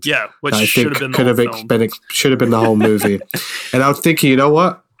the end. Yeah, which should have been the whole film. Should have been the whole movie. And I was thinking, you know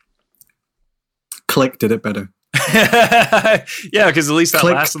what? Click did it better. Yeah, because at least that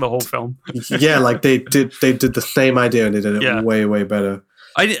lasted the whole film. Yeah, like they did the same idea and they did it way, way better.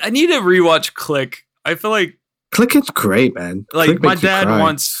 I need to rewatch Click. I feel like Click is great, man. Like Click my dad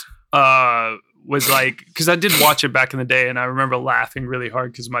once was like, because I did watch it back in the day, and I remember laughing really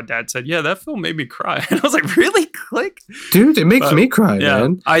hard because my dad said, "Yeah, that film made me cry," and I was like, "Really, Click?" Dude, it makes me cry,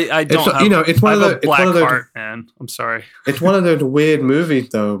 man. I don't. It's one of the black heart, man. I'm sorry. It's one of those weird movies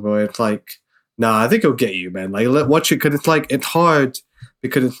though, where it's like, nah, I think it'll get you, man. Like, watch it because it's like it's hard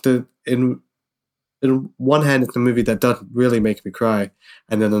because it's in one hand it's a movie that doesn't really make me cry,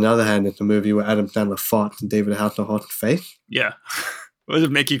 and then on the other hand it's a movie where Adam Sandler farts and David Hasselhoff's face. Yeah. Does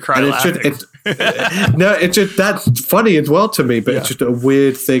it make you cry laughing? No, it's just that's funny as well to me, but it's just a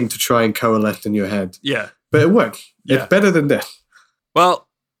weird thing to try and coalesce in your head. Yeah. But it works. Yeah. It's better than this. Well,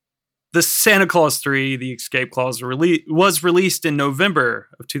 the Santa Claus 3, The Escape Clause, was released in November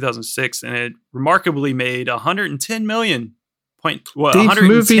of 2006, and it remarkably made $110 million. These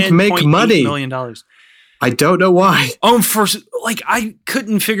movies make money. $110.8 million. I don't know why. I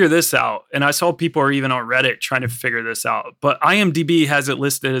couldn't figure this out. And I saw people are even on Reddit trying to figure this out. But IMDb has it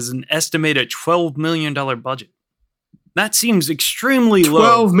listed as an estimated $12 million budget. That seems extremely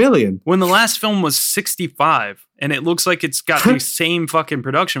low. $12 million? When the last film was 65. And it looks like it's got the same fucking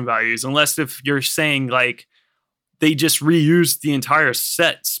production values. Unless if you're saying like they just reused the entire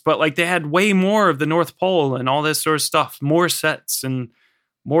sets. But like they had way more of the North Pole and all this sort of stuff. More sets and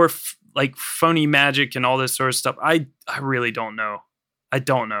more like phony magic and all this sort of stuff. I really don't know. I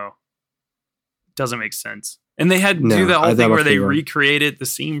don't know. It doesn't make sense. And they had to do that whole thing where they recreated the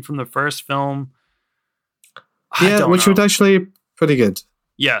scene from the first film. Yeah, which was actually pretty good.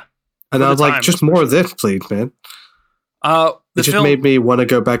 Yeah. And I was like, just more of this, please, man. It just made me want to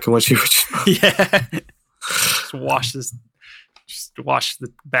go back and watch the original. Yeah. Just wash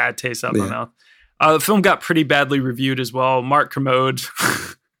the bad taste out of my mouth. The film got pretty badly reviewed as well. Mark Kermode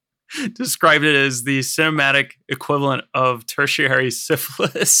described it as the cinematic equivalent of tertiary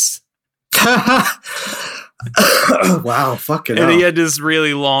syphilis. Wow, fucking And hell. he had this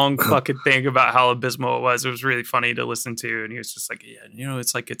really long fucking thing about how abysmal it was. It was really funny to listen to. And he was just like, yeah, you know,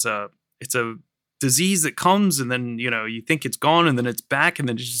 it's like it's a disease that comes and then, you know, you think it's gone and then it's back and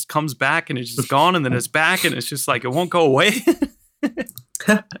then it just comes back and it's just gone and then it's back and it's just like it won't go away.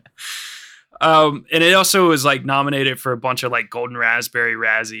 And it also was like nominated for a bunch of like Golden Raspberry,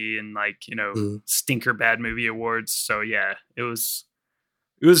 Razzie, and like, you know, Stinker Bad Movie Awards. So yeah, it was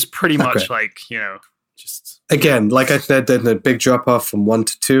pretty much like, you know, just again, like I said, then a big drop off from 1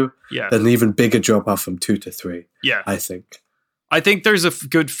 to 2. Yeah. Then an even bigger drop off from 2 to 3. Yeah. I think there's a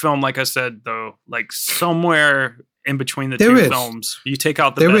good film, like I said, though, like somewhere in between the There two is. films, you take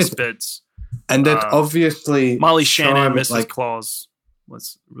out the There best is. bits. And then obviously Molly Shannon, Charm, Mrs. like- Claus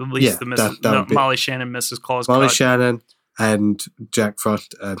was released. Yeah, The that would be- Molly Shannon, Mrs. Claus. Molly cut. Shannon and Jack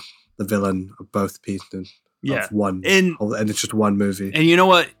Frost, the villain, are both pieces Yeah. of one, And- and it's just one movie. And you know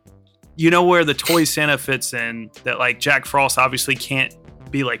what? You know where the toy Santa fits in? That like Jack Frost obviously can't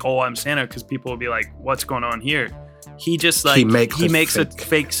be like, "Oh, I'm Santa," because people will be like, "What's going on here?" He just like He makes a a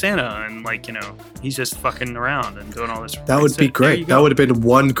fake Santa, and like, you know, he's just fucking around and doing all this. That would be great. That would have been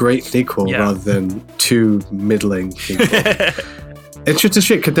one great sequel Yeah. rather than 2 middling sequels. It's just a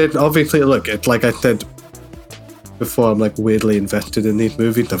shit, because then obviously, look, it's like I said before, I'm like weirdly invested in these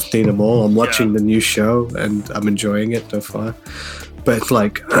movies. I've seen them all. I'm watching the new show and I'm enjoying it so far. But it's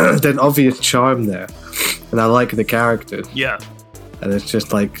like, there's an obvious charm there. And I like the characters. Yeah. And it's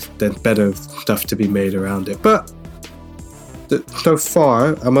just like, there's better stuff to be made around it. But so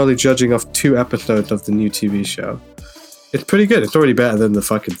far, I'm only judging off 2 episodes of the new TV show. It's pretty good. It's already better than the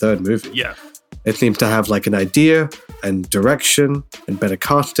fucking 3rd movie. Yeah. It seems to have like an idea and direction and better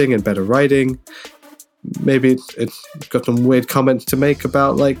casting and better writing. Maybe it's got some weird comments to make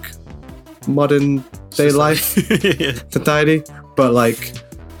about like modern day life, society, but like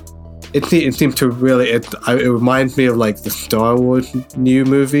it seems to really it reminds me of like the Star Wars new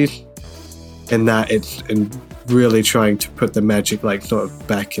movies, in that it's really trying to put the magic like sort of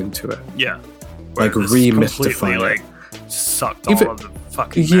back into it. Yeah. Like Where this remystify completely, it. like sucked Even- all of the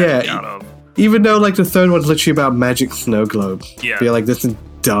fucking magic out of. Even though like the 3rd one's literally about magic snow globes. Yeah. Feel like this is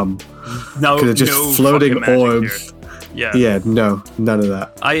dumb. No, Because it's just no floating fucking magic orbs. here. Yeah. Yeah, no, none of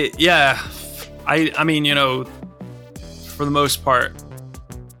that. I mean, you know, for the most part,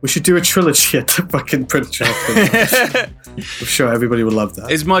 We should do a trilogy at the fucking Prince Charles. I'm sure everybody would love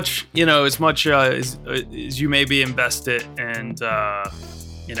that. as much as you may be invested, and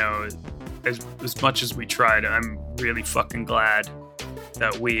you know, as much as we tried, I'm really fucking glad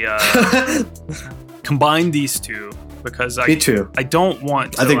that we combined these two, because Me too. I don't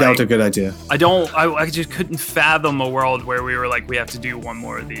want to, I think that was a like, good idea. I just couldn't fathom a world where we were like, we have to do one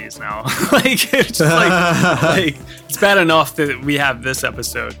more of these now. Like, it's just like it's bad enough that we have this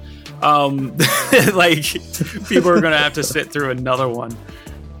episode. Like, people are gonna have to sit through another one.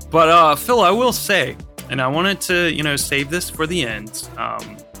 But Phil, I will say, and I wanted to, you know, save this for the end,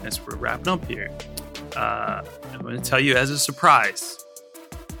 as we're wrapping up here. I'm gonna tell you as a surprise,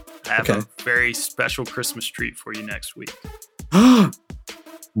 I have a very special Christmas treat for you next week.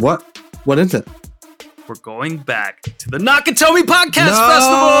 What? What is it? We're going back to the Nakatomi Podcast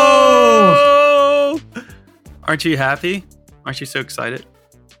Festival! Aren't you happy? Aren't you so excited?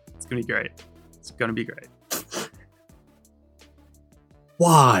 It's going to be great. It's going to be great.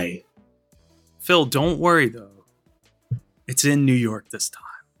 Why? Phil, don't worry, though. It's in New York this time.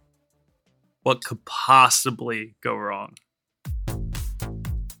 What could possibly go wrong?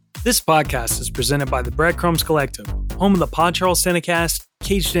 This podcast is presented by the Breadcrumbs Collective, home of the Pod Charles Cinecast,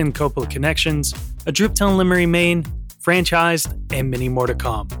 Caged In Coppola Connections, A Driptown Limerick, Maine, Franchised, and many more to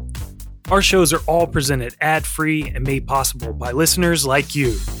come. Our shows are all presented ad-free and made possible by listeners like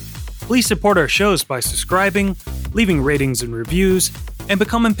you. Please support our shows by subscribing, leaving ratings and reviews, and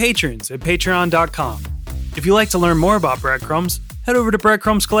becoming patrons at patreon.com. If you'd like to learn more about Breadcrumbs, head over to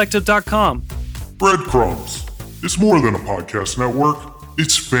breadcrumbscollective.com. Breadcrumbs. It's more than a podcast network.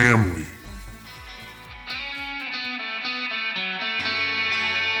 It's family.